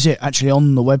website. Is it actually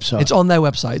on the website? It's on their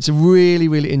website. It's a really,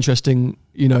 really interesting,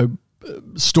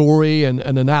 story and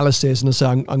analysis. And I say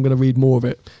I'm going to read more of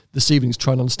it this evening to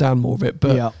try and understand more of it.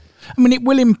 But yeah. I mean, it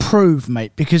will improve,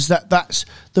 mate, because that's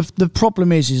the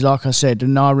problem is like I said,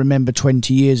 and I remember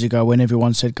 20 years ago when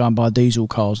everyone said go and buy diesel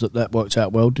cars, that worked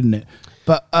out well, didn't it?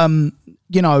 But,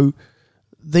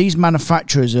 these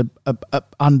manufacturers are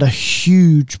under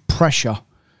huge pressure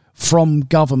from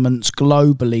governments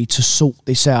globally to sort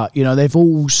this out. They've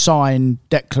all signed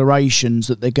declarations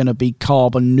that they're going to be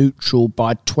carbon neutral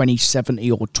by 2070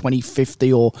 or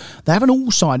 2050, or they haven't all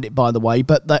signed it, by the way,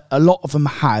 but a lot of them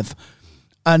have.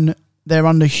 And they're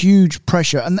under huge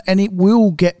pressure, and it will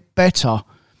get better.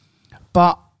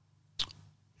 But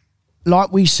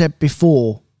like we said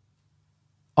before,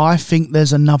 I think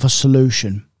there's another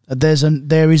solution.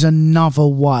 There is another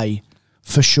way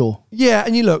For sure. Yeah,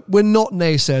 and look, we're not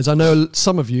naysayers. I know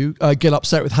some of you get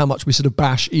upset with how much we sort of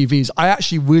bash EVs. I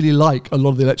actually really like a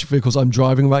lot of the electric vehicles I'm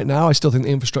driving right now. I still think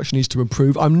the infrastructure needs to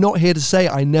improve. I'm not here to say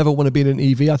I never want to be in an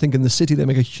EV. I think in the city they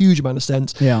make a huge amount of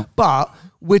sense. Yeah. But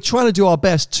we're trying to do our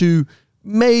best to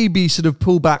maybe sort of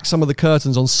pull back some of the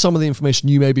curtains on some of the information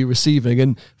you may be receiving.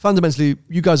 And fundamentally,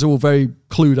 you guys are all very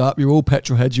clued up. You're all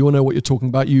petrol heads. You all know what you're talking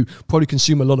about. You probably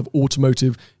consume a lot of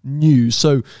automotive news.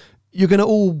 So you're going to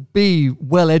all be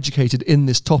well educated in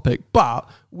this topic, but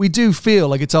we do feel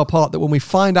like it's our part that when we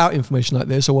find out information like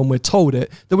this, or when we're told it,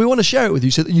 that we want to share it with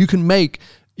you so that you can make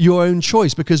your own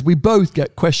choice, because we both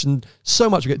get questioned so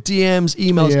much. We get DMs,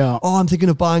 emails. Yeah. Oh, I'm thinking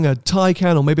of buying a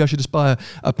Taycan, or maybe I should just buy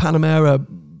a Panamera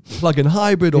plug-in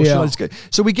hybrid, or should I just get...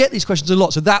 So we get these questions a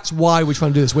lot. So that's why we're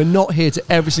trying to do this. We're not here to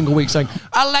every single week saying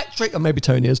electric, or maybe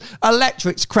Tony is,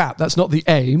 electric's crap. That's not the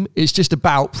aim. It's just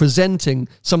about presenting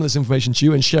some of this information to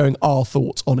you and sharing our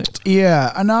thoughts on it.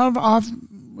 Yeah, and I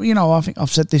think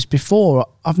I've said this before.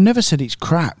 I've never said it's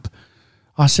crap.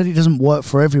 I said it doesn't work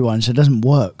for everyone, so it doesn't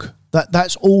work.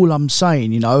 That's all I'm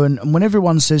saying, And when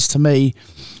everyone says to me,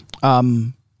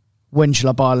 when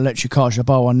shall I buy an electric car? Shall I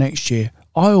buy one next year?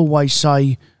 I always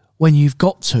say, when you've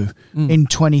got to, in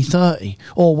 2030,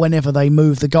 or whenever they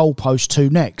move the goalpost to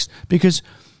next. Because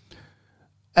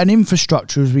an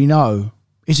infrastructure, as we know,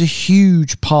 is a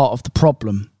huge part of the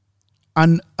problem.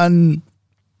 And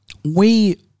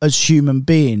we, as human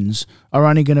beings, are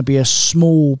only going to be a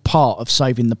small part of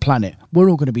saving the planet. We're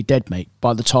all going to be dead, mate,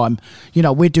 by the time,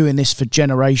 we're doing this for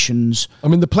generations. I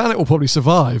mean, the planet will probably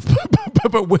survive,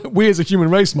 but we as a human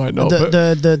race might not.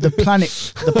 The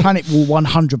planet will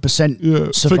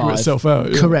 100% survive. Figure itself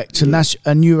out. Yeah. Correct.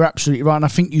 And you're absolutely right. And I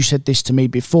think you said this to me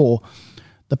before.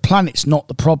 The planet's not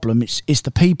the problem, it's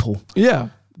the people. Yeah.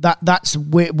 That's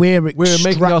we're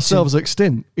making ourselves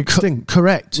extinct.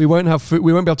 Correct. We won't have food.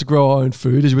 We won't be able to grow our own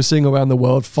food, as we're seeing around the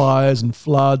world. Fires and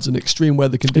floods and extreme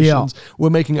weather conditions. Yeah. We're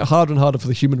making it harder and harder for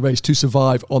the human race to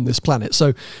survive on this planet.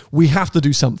 So we have to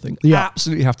do something. Yeah.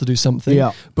 Absolutely have to do something.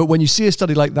 Yeah. But when you see a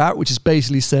study like that, which is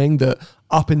basically saying that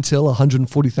up until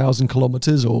 140,000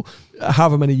 kilometers, or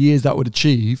however many years that would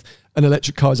achieve, an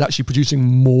electric car is actually producing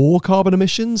more carbon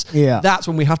emissions. Yeah. That's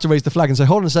when we have to raise the flag and say,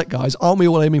 hold on a sec, guys, aren't we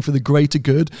all aiming for the greater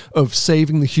good of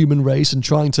saving the human race and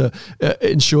trying to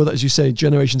ensure that, as you say,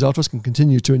 generations after us can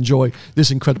continue to enjoy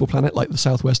this incredible planet, like the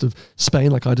southwest of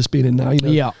Spain, like I just been in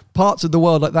now. Parts of the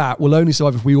world like that will only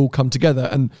survive if we all come together.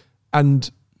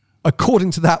 And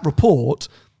according to that report,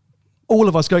 all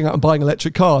of us going out and buying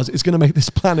electric cars is going to make this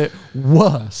planet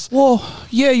worse. Well,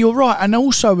 yeah, you're right. And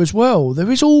also as well,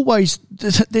 there's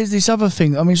this other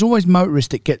thing. I mean, there's always motorists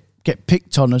that get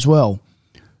picked on as well.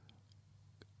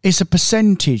 It's a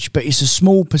percentage, but it's a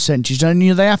small percentage. And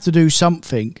they have to do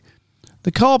something.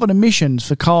 The carbon emissions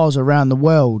for cars around the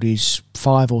world is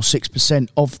 5 or 6%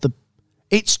 of the...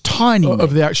 It's tiny.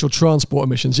 Of the actual transport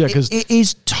emissions, yeah. Because it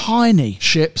is tiny.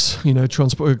 Ships,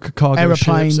 transport, cargo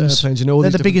airplanes, ships, airplanes, all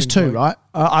they're these the biggest too, right?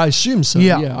 I assume so,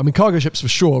 yeah. I mean, cargo ships for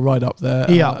sure, right up there.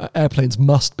 Yeah. Airplanes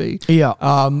must be. Yeah.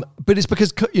 But it's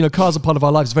because, cars are part of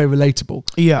our lives, very relatable.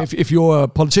 Yeah. If you're a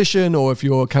politician or if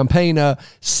you're a campaigner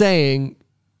saying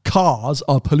cars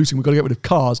are polluting, we've got to get rid of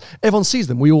cars, everyone sees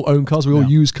them. We all own cars, we all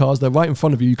use cars, they're right in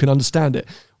front of you, you can understand it.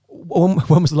 When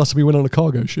was the last time we went on a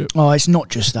cargo ship? Oh, it's not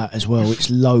just that as well. It's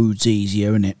loads easier,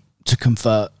 isn't it, to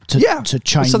convert, to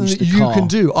change something that you can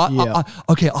do.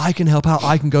 I can help out.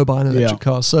 I can go buy an electric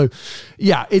car. So,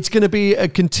 it's going to be a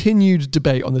continued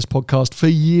debate on this podcast for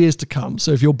years to come.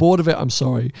 So if you're bored of it, I'm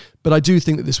sorry. But I do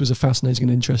think that this was a fascinating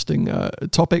and interesting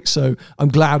topic. So I'm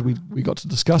glad we got to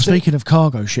discuss it. Speaking of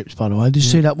cargo ships, by the way, did you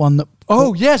see that one that...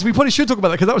 Oh, yes, we probably should talk about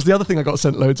that, because that was the other thing I got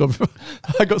sent loads of.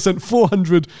 I got sent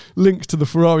 400 links to the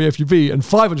Ferrari FUV and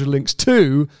 500 links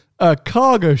to a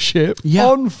cargo ship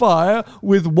on fire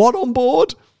with what on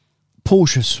board?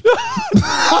 Porsches.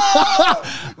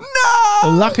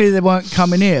 No! Luckily they weren't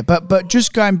coming here. But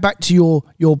just going back to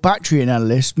your battery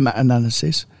analysis,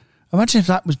 imagine if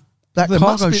that was that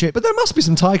cargo ship. But there must be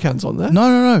some Taycans on there.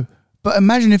 No. But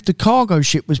imagine if the cargo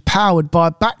ship was powered by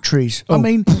batteries. Oh. I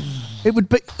mean, it would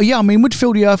be, would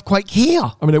feel the earthquake here.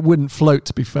 I mean, it wouldn't float,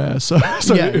 to be fair. So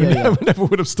it never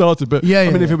would have started. But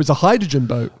if it was a hydrogen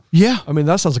boat, I mean,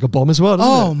 that sounds like a bomb as well,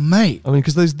 doesn't it? Oh, mate. I mean,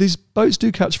 because these boats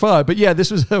do catch fire. But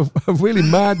this was a really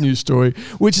mad news story,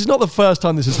 which is not the first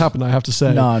time this has happened, I have to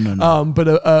say. No. But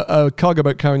a cargo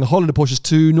boat carrying a whole lot of Porsches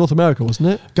to North America, wasn't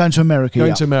it? Going to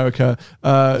America, to America,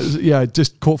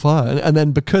 just caught fire. And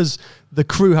then because the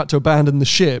crew had to abandon the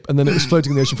ship, and then it was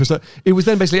floating in the ocean for it was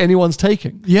then basically anyone's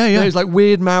taking. Yeah. There was like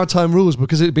weird maritime rules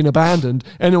because it had been abandoned.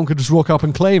 Anyone could just rock up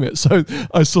and claim it. So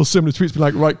I saw similar tweets be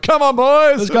like, right, come on,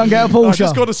 boys. Let's go and get a Porsche. I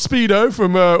just got a Speedo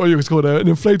from, or you call it an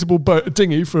inflatable boat,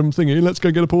 dinghy from Thingy. Let's go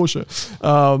get a Porsche.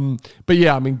 But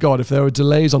yeah, I mean, God, if there were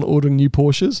delays on ordering new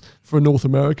Porsches for North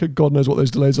America, God knows what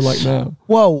those delays are like now.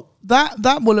 Well,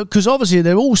 that will, because obviously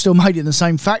they're all still made in the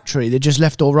same factory. They're just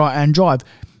left or right-hand drive.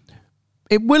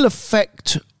 It will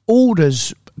affect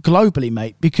orders globally,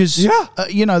 mate, because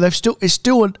it's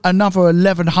still another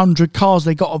 1,100 cars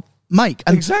they got to make.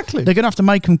 And exactly. They're going to have to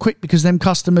make them quick because them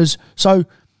customers. So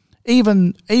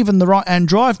even the right-hand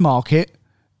drive market,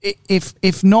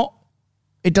 if not,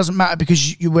 it doesn't matter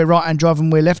because we're right-hand drive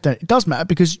and we're left-hand. It does matter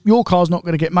because your car's not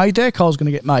going to get made, their car's going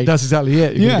to get made. That's exactly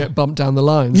it. You're going to get bumped down the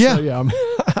line. Yeah. So, I mean,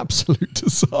 absolute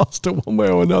disaster one way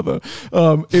or another.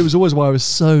 It was always why I was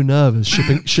so nervous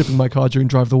shipping my car during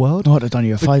Drive the World. I would have done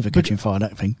you a favour catching fire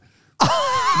that thing.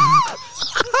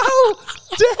 How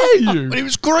dare you? But it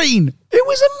was green. It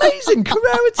was amazing.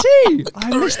 Carrera T.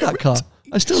 I missed that car.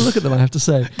 I still look at them, I have to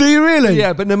say. Do you really?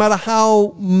 Yeah, but no matter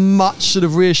how much sort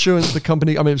of reassurance the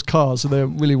company, I mean, it was cars, so they're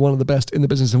really one of the best in the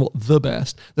business, and what the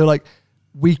best. They're like,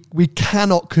 we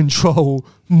cannot control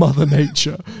Mother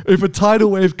Nature. If a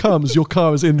tidal wave comes, your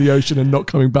car is in the ocean and not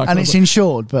coming back. And it's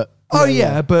insured, but...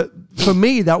 but for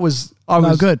me, that was...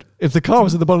 good. If the car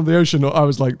was at the bottom of the ocean, I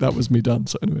was like, that was me done.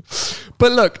 So anyway.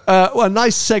 But look, a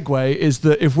nice segue is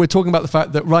that if we're talking about the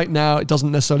fact that right now it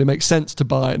doesn't necessarily make sense to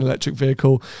buy an electric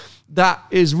vehicle, that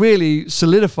is really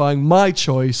solidifying my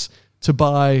choice to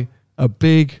buy a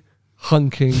big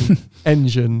hunking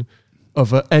engine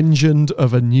of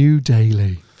a new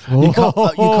Daily. You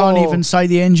can't even say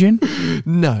the engine?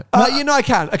 No. I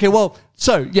can. Okay, well,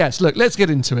 so yes, look, let's get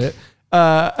into it.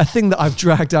 A thing that I've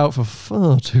dragged out for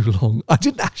far too long. I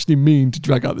didn't actually mean to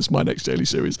drag out My Next Daily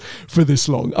series for this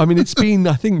long. I mean, it's been,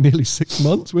 I think, nearly 6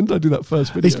 months. When did I do that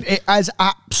first video? It has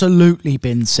absolutely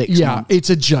been 6 months. Yeah, it's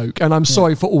a joke, and I'm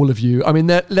sorry for all of you. I mean,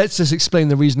 let's just explain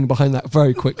the reasoning behind that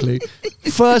very quickly.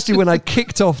 Firstly, when I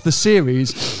kicked off the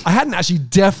series, I hadn't actually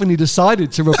definitely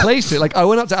decided to replace it. Like, I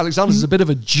went up to Alexander's as a bit of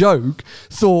a joke,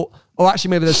 thought, oh, actually,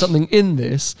 maybe there's something in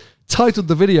this, titled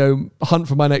the video Hunt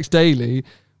for My Next Daily,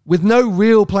 with no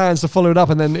real plans to follow it up,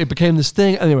 and then it became this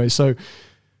thing. Anyway, so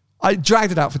I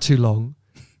dragged it out for too long.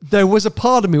 There was a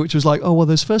part of me which was like, oh, well,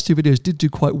 those first 2 videos did do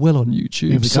quite well on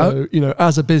YouTube. So,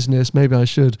 as a business, maybe I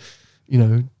should,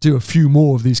 do a few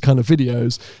more of these kind of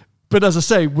videos. But as I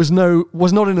say, was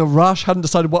not in a rush, hadn't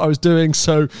decided what I was doing.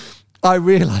 So I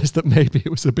realized that maybe it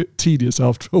was a bit tedious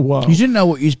after a while. You didn't know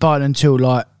what you was buying until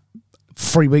like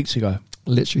 3 weeks ago.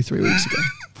 Literally 3 weeks ago.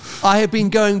 I have been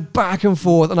going back and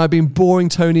forth, and I've been boring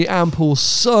Tony and Paul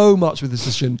so much with this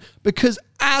decision because,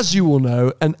 as you all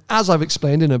know, and as I've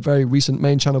explained in a very recent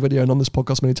main channel video and on this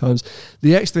podcast many times,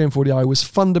 the X340i was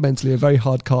fundamentally a very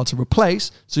hard car to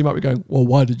replace. So you might be going, well,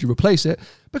 why did you replace it?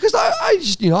 Because I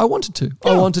just, I wanted to.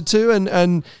 Yeah. I wanted to,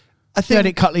 and I think... You had it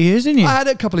a couple of years, didn't you? I had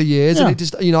it a couple of years, and it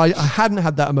just, I hadn't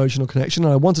had that emotional connection,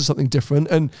 and I wanted something different.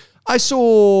 And I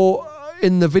saw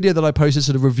in the video that I posted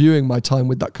sort of reviewing my time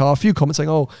with that car, a few comments saying,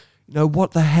 oh,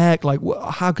 what the heck? Like,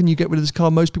 how can you get rid of this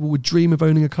car? Most people would dream of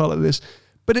owning a car like this.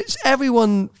 But it's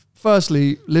everyone,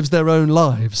 firstly, lives their own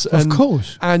lives. Of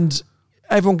course. And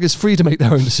everyone is free to make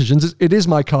their own decisions. It is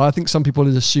my car. I think some people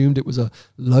had assumed it was a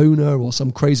loaner or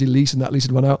some crazy lease, and that lease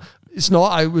had run out. It's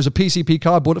not. It was a PCP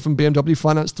car. I bought it from BMW,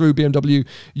 financed through BMW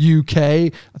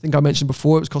UK. I think I mentioned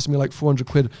before, it was costing me like 400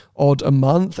 quid odd a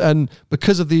month. And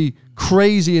because of the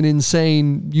crazy and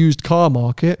insane used car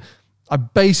market, I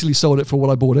basically sold it for what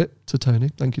I bought it to Tony.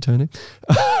 Thank you, Tony.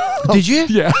 Did you?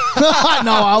 Yeah.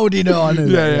 No, I already know. I knew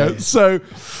that. Yeah. So,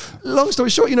 long story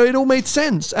short, it all made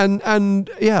sense. And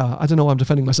yeah, I don't know why I'm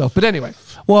defending myself. But anyway.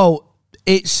 Well,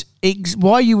 it's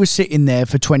why you were sitting there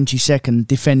for 20 seconds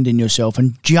defending yourself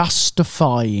and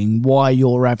justifying why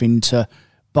you're having to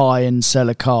buy and sell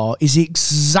a car is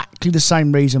exactly the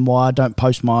same reason why I don't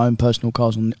post my own personal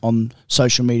cars on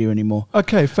social media anymore.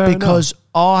 Okay, fair enough. Because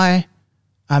I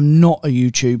am not a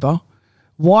YouTuber.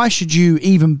 Why should you,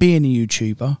 even being a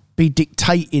YouTuber, be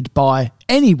dictated by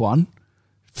anyone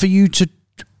for you to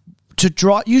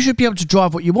drive? You should be able to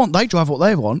drive what you want. They drive what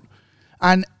they want.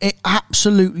 And it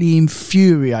absolutely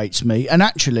infuriates me. And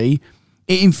actually,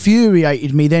 it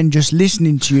infuriated me then just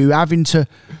listening to you, having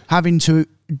to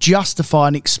justify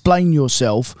and explain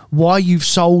yourself why you've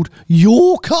sold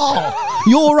your car,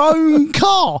 your own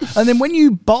car. And then when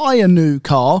you buy a new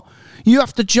car, you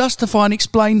have to justify and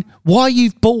explain why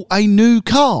you've bought a new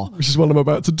car. Which is what I'm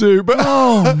about to do. But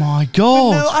oh my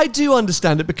God. I do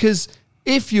understand it, because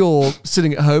if you're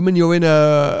sitting at home and you're in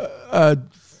a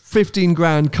 15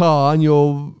 grand car and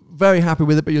you're very happy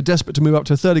with it, but you're desperate to move up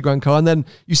to a 30 grand car, and then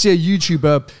you see a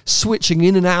YouTuber switching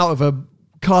in and out of a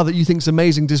car that you think is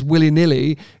amazing just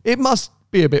willy-nilly, it must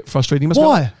be a bit frustrating.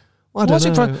 Why? I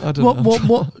don't know.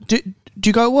 What? Do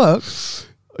you go to work?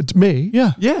 Me?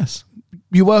 Yeah. Yes.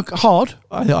 You work hard?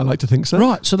 I like to think so.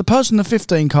 Right, so the person in the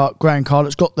 15 grand car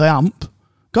that's got the ump,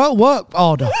 go to work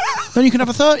harder. Then you can have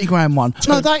a 30 grand one.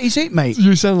 No, that is it, mate.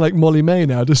 You sound like Molly May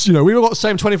now. Just, we've all got the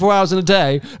same 24 hours in a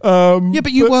day. Yeah,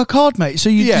 but you work hard, mate. So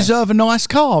you deserve a nice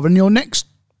car. And your next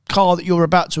car that you're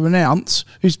about to announce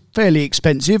is fairly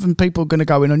expensive and people are going to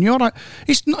go in on you.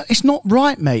 It's not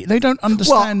right, mate. They don't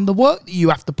understand the work that you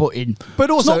have to put in. But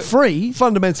also, it's not free.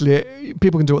 Fundamentally,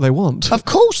 people can do what they want. Of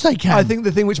course they can. I think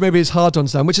the thing which maybe is hard to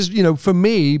understand, which is, for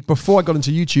me, before I got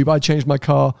into YouTube, I changed my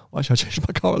car. Actually, I changed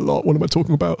my car a lot. What am I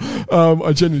talking about?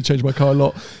 I genuinely changed my car a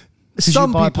lot. Because you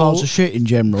buy piles of shit in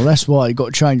general. That's why you got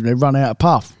to change when they run out of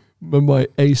puff. My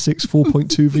A6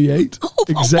 4.2 V8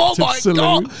 executive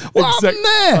saloon. What happened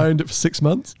there? I owned it for 6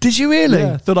 months. Did you really?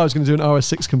 Yeah, thought I was going to do an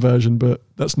RS6 conversion, but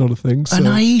that's not a thing. So. An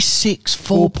A6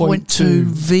 4.2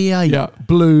 V8. Yeah,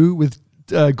 blue with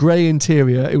grey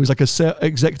interior. It was like a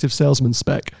executive salesman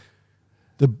spec.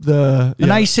 An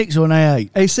A6 or an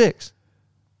A8?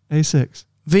 A6.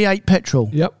 V8 petrol.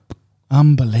 Yep.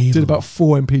 Unbelievable. Did about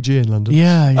 4 mpg in London.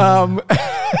 Yeah.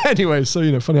 Anyway,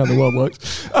 so funny how the world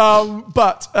works.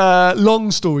 But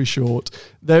long story short,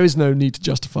 there is no need to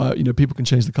justify it. People can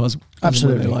change the cars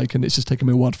absolutely they like, and it's just taken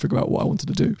me a while to figure out what I wanted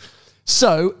to do.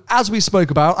 So, as we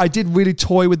spoke about, I did really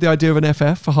toy with the idea of an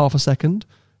FF for half a second.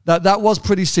 That was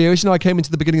pretty serious. I came into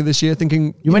the beginning of this year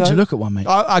thinking... You went to look at one, mate.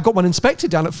 I got one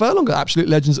inspected down at Furlonger. Absolute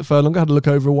legends at Furlonger. Had a look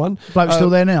over one. Bloke's still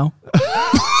there now?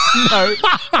 No,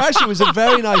 actually, it was a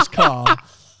very nice car,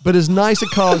 but as nice a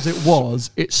car as it was,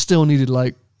 it still needed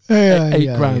like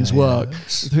eight grand's work.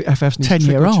 The FFs need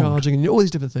 10-year-old charging and all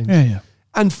these different things. Yeah.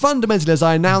 And fundamentally, as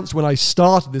I announced when I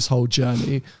started this whole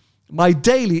journey, my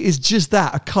daily is just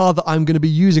that, a car that I'm going to be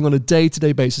using on a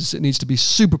day-to-day basis. It needs to be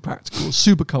super practical,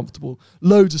 super comfortable,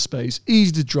 loads of space,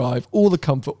 easy to drive, all the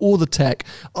comfort, all the tech.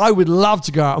 I would love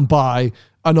to go out and buy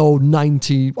an old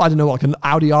 90, I don't know, like an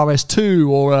Audi RS2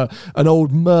 or an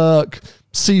old Merc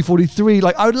C43.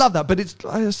 Like, I would love that, but it's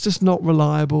just not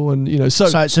reliable. And, so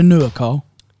it's a newer car.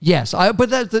 Yes, but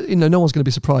no one's going to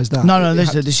be surprised that. No,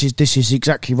 this is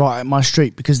exactly right at my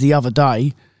street, because the other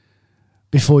day,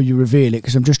 before you reveal it,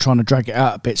 because I'm just trying to drag it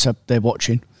out a bit so they're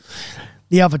watching.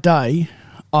 The other day,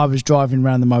 I was driving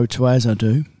around the motorway, as I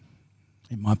do,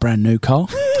 in my brand new car,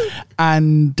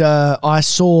 and I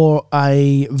saw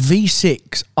a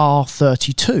V6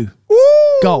 R32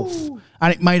 Golf,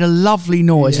 and it made a lovely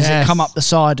noise as it come up the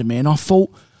side of me, and I thought,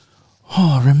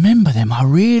 I remember them. I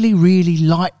really, really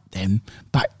liked them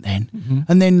back then. Mm-hmm.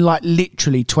 And then, like,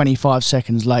 literally 25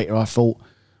 seconds later, I thought,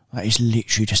 that is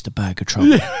literally just a bag of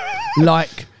trouble.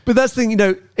 Like... But that's the thing,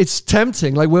 it's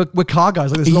tempting. Like, we're car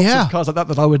guys. Like, there's lots of cars like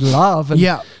that I would love. And,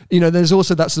 there's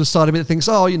also that sort of side of me that thinks,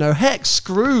 heck,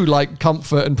 screw, like,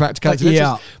 comfort and practicality.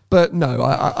 But no,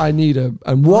 I need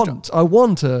I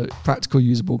want a practical,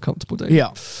 usable, comfortable day.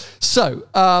 Yeah. So,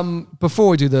 before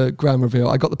we do the grand reveal,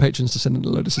 I got the patrons to send in a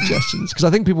load of suggestions, because I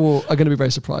think people are going to be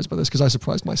very surprised by this, because I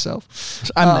surprised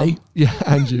myself. And me. Yeah,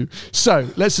 and you. So,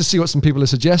 let's just see what some people are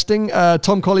suggesting.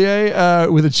 Tom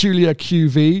Collier with a Giulia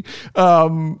QV.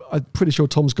 I'm pretty sure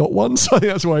Tom's got one, so I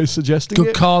think that's why he's suggesting it.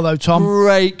 Good car, though, Tom.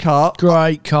 Great car.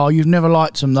 You've never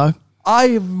liked them, though.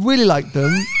 I really like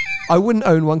them. I wouldn't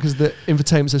own one because of the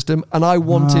infotainment system, and I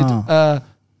wanted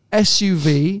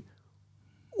SUV,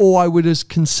 or I would have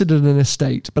considered an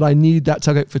estate, but I need that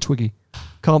tailgate for Twiggy.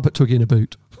 Can't put Twiggy in a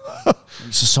boot.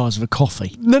 It's the size of a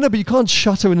coffee. No, but you can't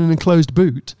shut her in an enclosed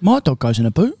boot. My dog goes in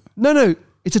a boot. No,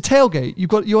 it's a tailgate.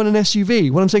 You're on an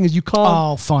SUV. What I'm saying is you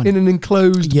can't in an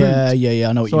enclosed boot. Yeah,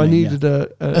 I know what you mean. So I needed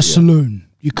a saloon.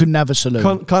 You couldn't have a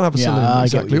saloon. Can't have a saloon,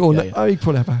 exactly. You could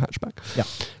probably have a hatchback. Yeah.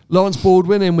 Lawrence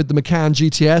Baldwin in with the McCann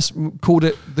GTS, called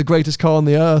it the greatest car on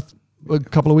the earth a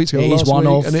couple of weeks ago. And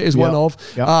it is one of.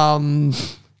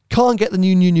 Can't get the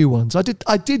new ones. I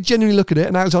did genuinely look at it,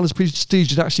 and Alexander's Prestige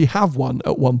did actually have one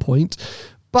at one point,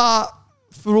 but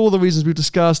for all the reasons we've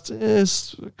discussed,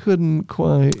 couldn't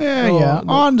quite. No.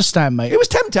 I understand, mate. It was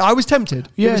tempting. I was tempted.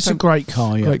 Yeah, it's a great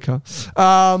car. Yeah. Great car.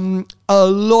 A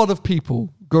lot of people.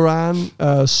 Goran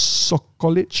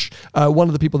Sokolic, one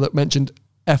of the people that mentioned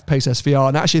F-Pace SVR,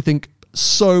 and I actually think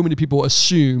so many people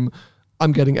assume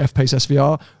I'm getting F-Pace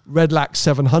SVR. Redlac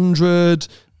 700.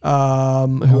 Who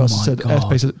else said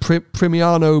F-Pace?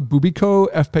 Primiano Bubico,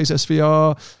 F-Pace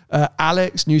SVR.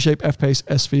 Alex, New Shape F-Pace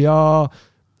SVR.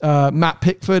 Matt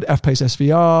Pickford, F-Pace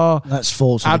SVR. That's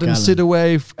false. Adam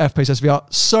Sidaway, F-Pace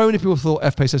SVR. So many people thought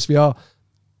F-Pace SVR.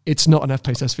 it's not an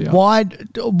F-Pace SVR.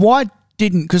 Why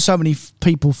didn't, because so many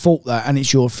people thought that, and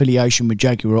it's your affiliation with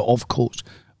Jaguar, of course.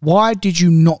 Why did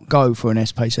you not go for an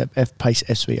F-Pace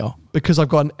SVR? Because I've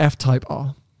got an F-Type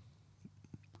R.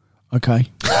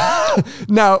 Okay.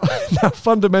 Now,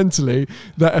 fundamentally,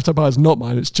 that F-Type R is not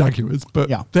mine, it's Jaguar's, but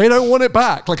they don't want it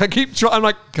back. Like, I keep trying, I'm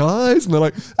like, guys, and they're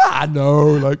like, no.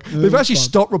 Like, they've actually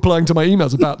stopped replying to my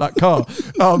emails about that car.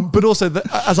 But also,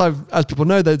 as people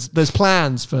know, there's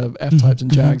plans for F-Types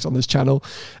and Jags on this channel.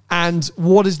 And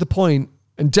what is the point,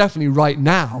 and definitely right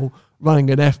now, running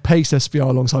an F-Pace SVR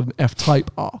alongside an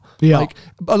F-Type R? Yeah. Like,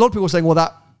 a lot of people are saying, well,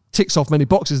 that ticks off many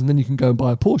boxes and then you can go and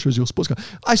buy a Porsche as your sports car.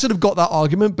 I sort of got that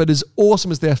argument, but as awesome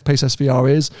as the F-Pace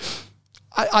SVR is,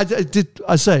 I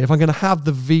say, if I'm going to have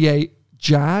the V8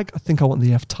 Jag, I think I want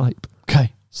the F-Type.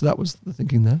 Okay. So that was the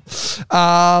thinking there.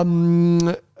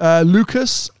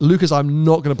 Lucas, I'm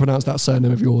not going to pronounce that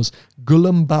surname of yours.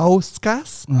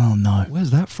 Gulumbauskas? Oh, no.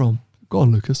 Where's that from? Go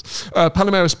on, Lucas.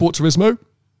 Panamera Sport Turismo.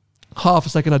 Half a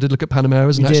second I did look at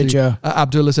Panameras. And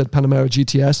Abdullah said Panamera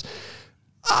GTS.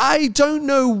 I don't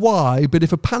know why, but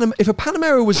if a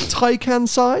Panamera was Taycan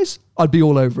size, I'd be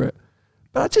all over it.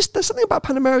 But there's something about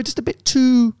Panamera just a bit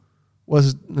too...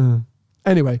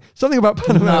 Anyway, something about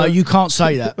Panamera... No, you can't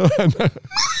say that.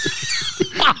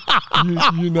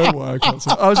 you know why I can't say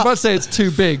that. I was about to say it's too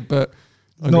big, but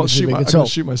I'm going to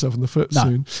shoot myself in the foot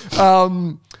soon.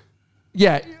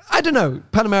 Yeah, I don't know.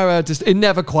 Panamera, it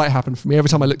never quite happened for me. Every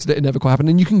time I looked at it, it never quite happened.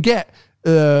 And you can get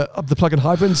the plug-in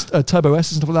hybrids, Turbo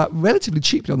S's and stuff like that, relatively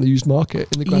cheaply on the used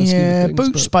market in the grand scheme of things.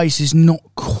 Boot space is not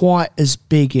quite as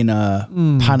big in a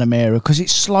Panamera because it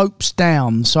slopes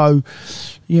down. So,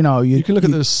 you can look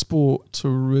at the Sport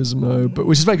Turismo,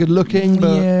 which is very good looking.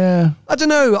 But I don't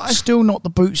know. Still not the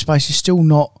boot space. It's still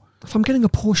not. If I'm getting a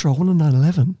Porsche, I want a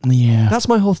 911. Yeah. That's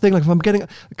my whole thing. Like if I'm getting a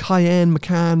Cayenne,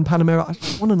 Macan, Panamera,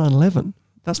 I want a 911.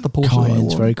 That's the Porsche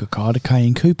Cayenne's a very good car. I had a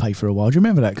Cayenne Coupe for a while. Do you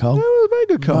remember that car? Yeah, it was a very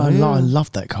good car. I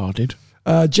loved that car, dude.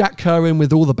 Jack Curran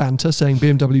with all the banter saying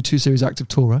BMW 2 Series Active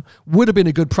Tourer. Would have been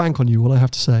a good prank on you, all I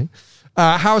have to say.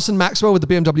 Harrison Maxwell with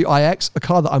the BMW iX, a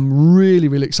car that I'm really,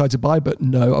 really excited by, but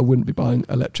no, I wouldn't be buying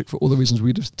electric for all the reasons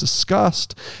we just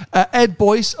discussed. Ed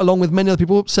Boyce, along with many other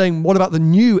people, saying, what about the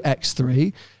new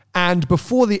X3? And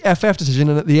before the FF decision,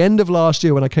 and at the end of last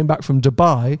year when I came back from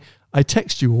Dubai, I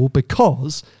texted you all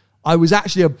because I was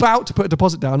actually about to put a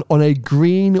deposit down on a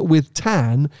green with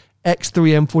tan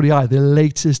X3 M40i, the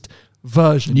latest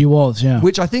version. You was, yeah.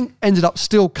 Which I think ended up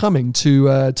still coming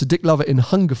to Dick Lovett in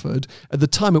Hungerford. At the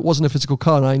time, it wasn't a physical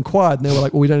car, and I inquired, and they were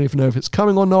like, well, we don't even know if it's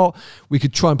coming or not. We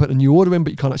could try and put a new order in,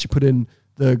 but you can't actually put in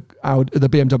the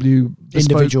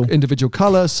BMW individual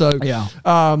colour. So,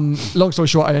 long story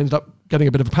short, I ended up getting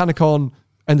a bit of a panic on,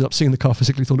 ended up seeing the car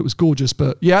physically, thought it was gorgeous,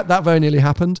 but yeah, that very nearly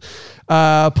happened.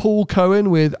 Paul Cohen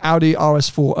with Audi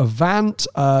RS4 Avant.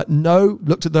 No,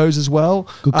 looked at those as well.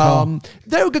 Good car.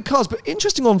 They were good cars, but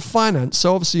interesting on finance.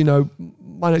 So obviously,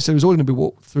 my next day was all going to be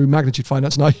walked through Magnitude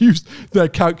Finance, and I used their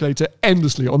calculator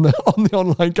endlessly on the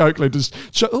online calculators.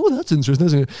 Oh, that's interesting,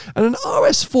 isn't it? And an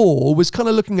RS4 was kind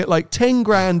of looking at like 10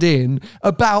 grand in,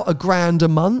 about $1,000 a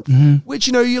month, which,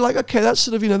 you're like, okay, that's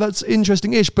sort of, that's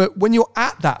interesting-ish. But when you're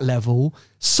at that level,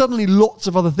 suddenly lots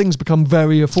of other things become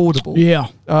very affordable. Yeah.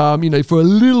 For a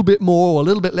little bit more or a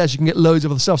little bit less, you can get loads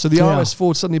of other stuff. So the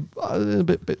RS4 is suddenly a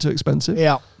bit too expensive.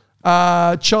 Yeah.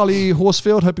 Charlie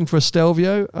Horsfield hoping for a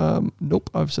Stelvio.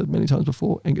 Nope, I've said many times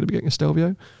before, ain't going to be getting a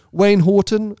Stelvio. Wayne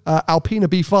Horton, Alpina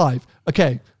B5.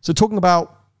 Okay, so talking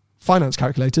about finance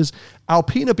calculators,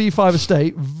 Alpina B5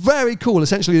 Estate, very cool,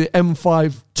 essentially the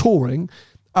M5 Touring.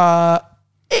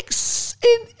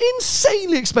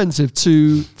 Insanely expensive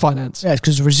to finance. Yeah, it's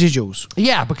because of residuals.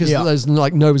 Yeah, because there's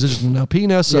like no residuals in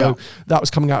Alpina, so that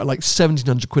was coming out at like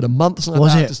 1,700 quid a month or something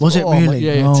was like that. Was it really?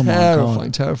 Yeah,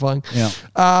 terrifying. Yeah.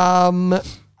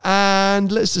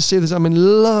 And let's just see this. I mean,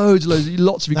 lots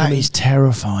of you. That is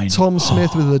terrifying. Tom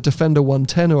Smith with a Defender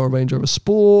 110 or a Range Rover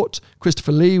Sport.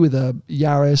 Christopher Lee with a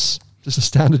Yaris. Just a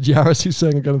standard Yaris, he's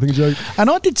saying, I'm going to think a joke. And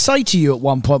I did say to you at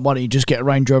one point, why don't you just get a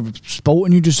Range Rover Sport?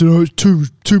 And you just said, it's too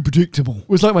predictable. It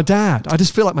was like my dad. I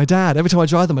just feel like my dad. Every time I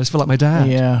drive them, I just feel like my dad.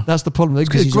 Yeah. That's the problem. As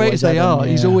great as they are,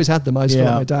 he's always had them. I just feel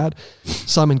like my dad.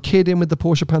 Simon Kidd in with the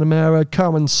Porsche Panamera.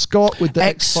 Carmen Scott with the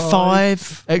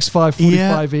X5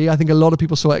 45E. I think a lot of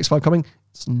people saw X5 coming.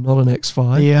 It's not an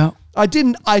X5. Yeah.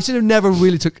 I sort of never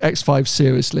really took X5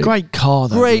 seriously. Great car,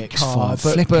 though. Great the car.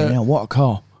 X5. Flipping hell, what a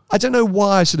car. I don't know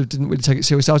why I sort of didn't really take it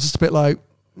seriously. I was just a bit like,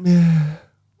 I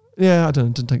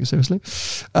didn't take it seriously.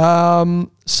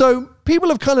 So people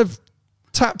have kind of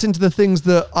tapped into the things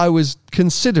that I was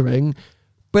considering,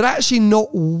 but actually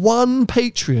not one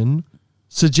Patreon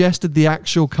suggested the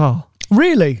actual car.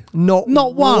 Really? Not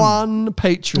one. One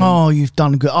patron. Oh, you've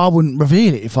done good. I wouldn't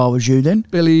reveal it if I was you then.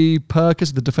 Billy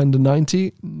Perkins, the Defender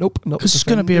 90. Nope, not Because it's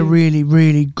going to be a really,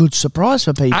 really good surprise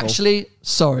for people. Actually,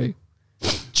 sorry.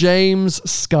 James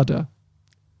Scudder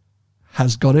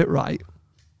has got it right.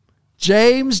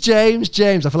 James. I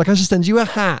feel like I should send you a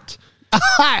hat. A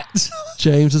hat?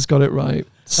 James has got it right.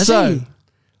 Has he?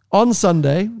 On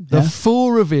Sunday, the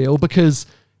full reveal, because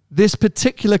this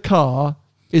particular car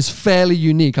is fairly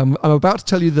unique. I'm about to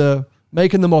tell you the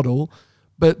make and the model,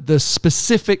 but the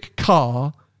specific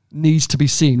car needs to be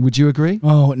seen. Would you agree?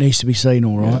 Oh, it needs to be seen,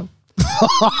 all right.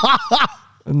 Yeah.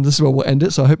 And this is where we'll end it.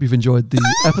 So I hope you've enjoyed the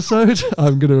episode.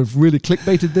 I'm going to have really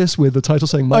clickbaited this with the title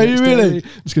saying My Next Daily.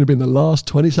 It's going to be in the last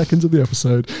 20 seconds of the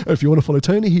episode. If you want to follow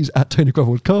Tony, he's at Tony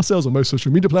Crawford Car Sales on most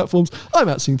social media platforms. I'm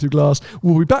at Seen Through Glass.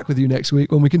 We'll be back with you next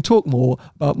week when we can talk more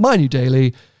about my new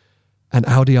daily and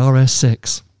Audi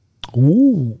RS6.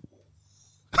 Ooh.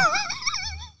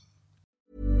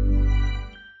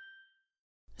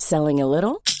 Selling a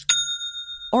little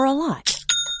or a lot?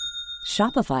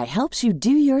 Shopify helps you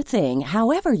do your thing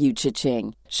however you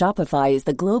cha-ching. Shopify is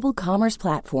the global commerce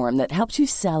platform that helps you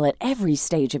sell at every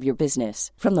stage of your business.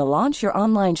 From the launch your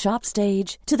online shop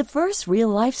stage to the first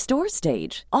real-life store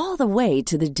stage, all the way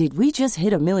to the did we just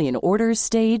hit a million orders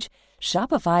stage.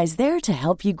 Shopify is there to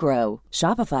help you grow.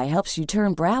 Shopify helps you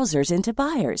turn browsers into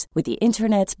buyers with the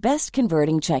internet's best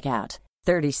converting checkout.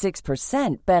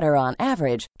 36% better on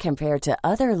average compared to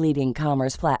other leading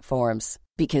commerce platforms.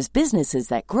 Because businesses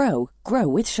that grow, grow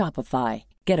with Shopify.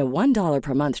 Get a $1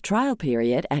 per month trial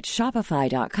period at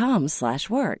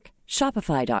shopify.com/work.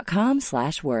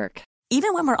 Shopify.com/work.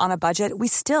 Even when we're on a budget, we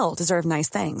still deserve nice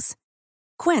things.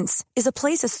 Quince is a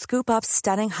place to scoop up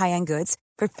stunning high-end goods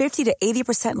for 50 to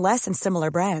 80% less than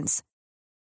similar brands.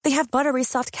 They have buttery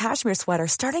soft cashmere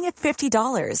sweaters starting at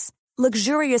 $50,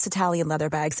 luxurious Italian leather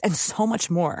bags, and so much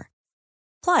more.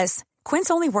 Plus,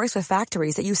 Quince only works with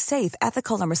factories that use safe,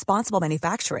 ethical, and responsible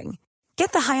manufacturing.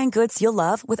 Get the high-end goods you'll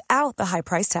love without the high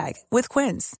price tag with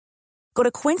Quince. Go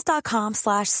to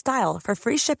quince.com/style for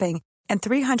free shipping and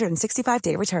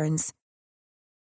 365-day returns.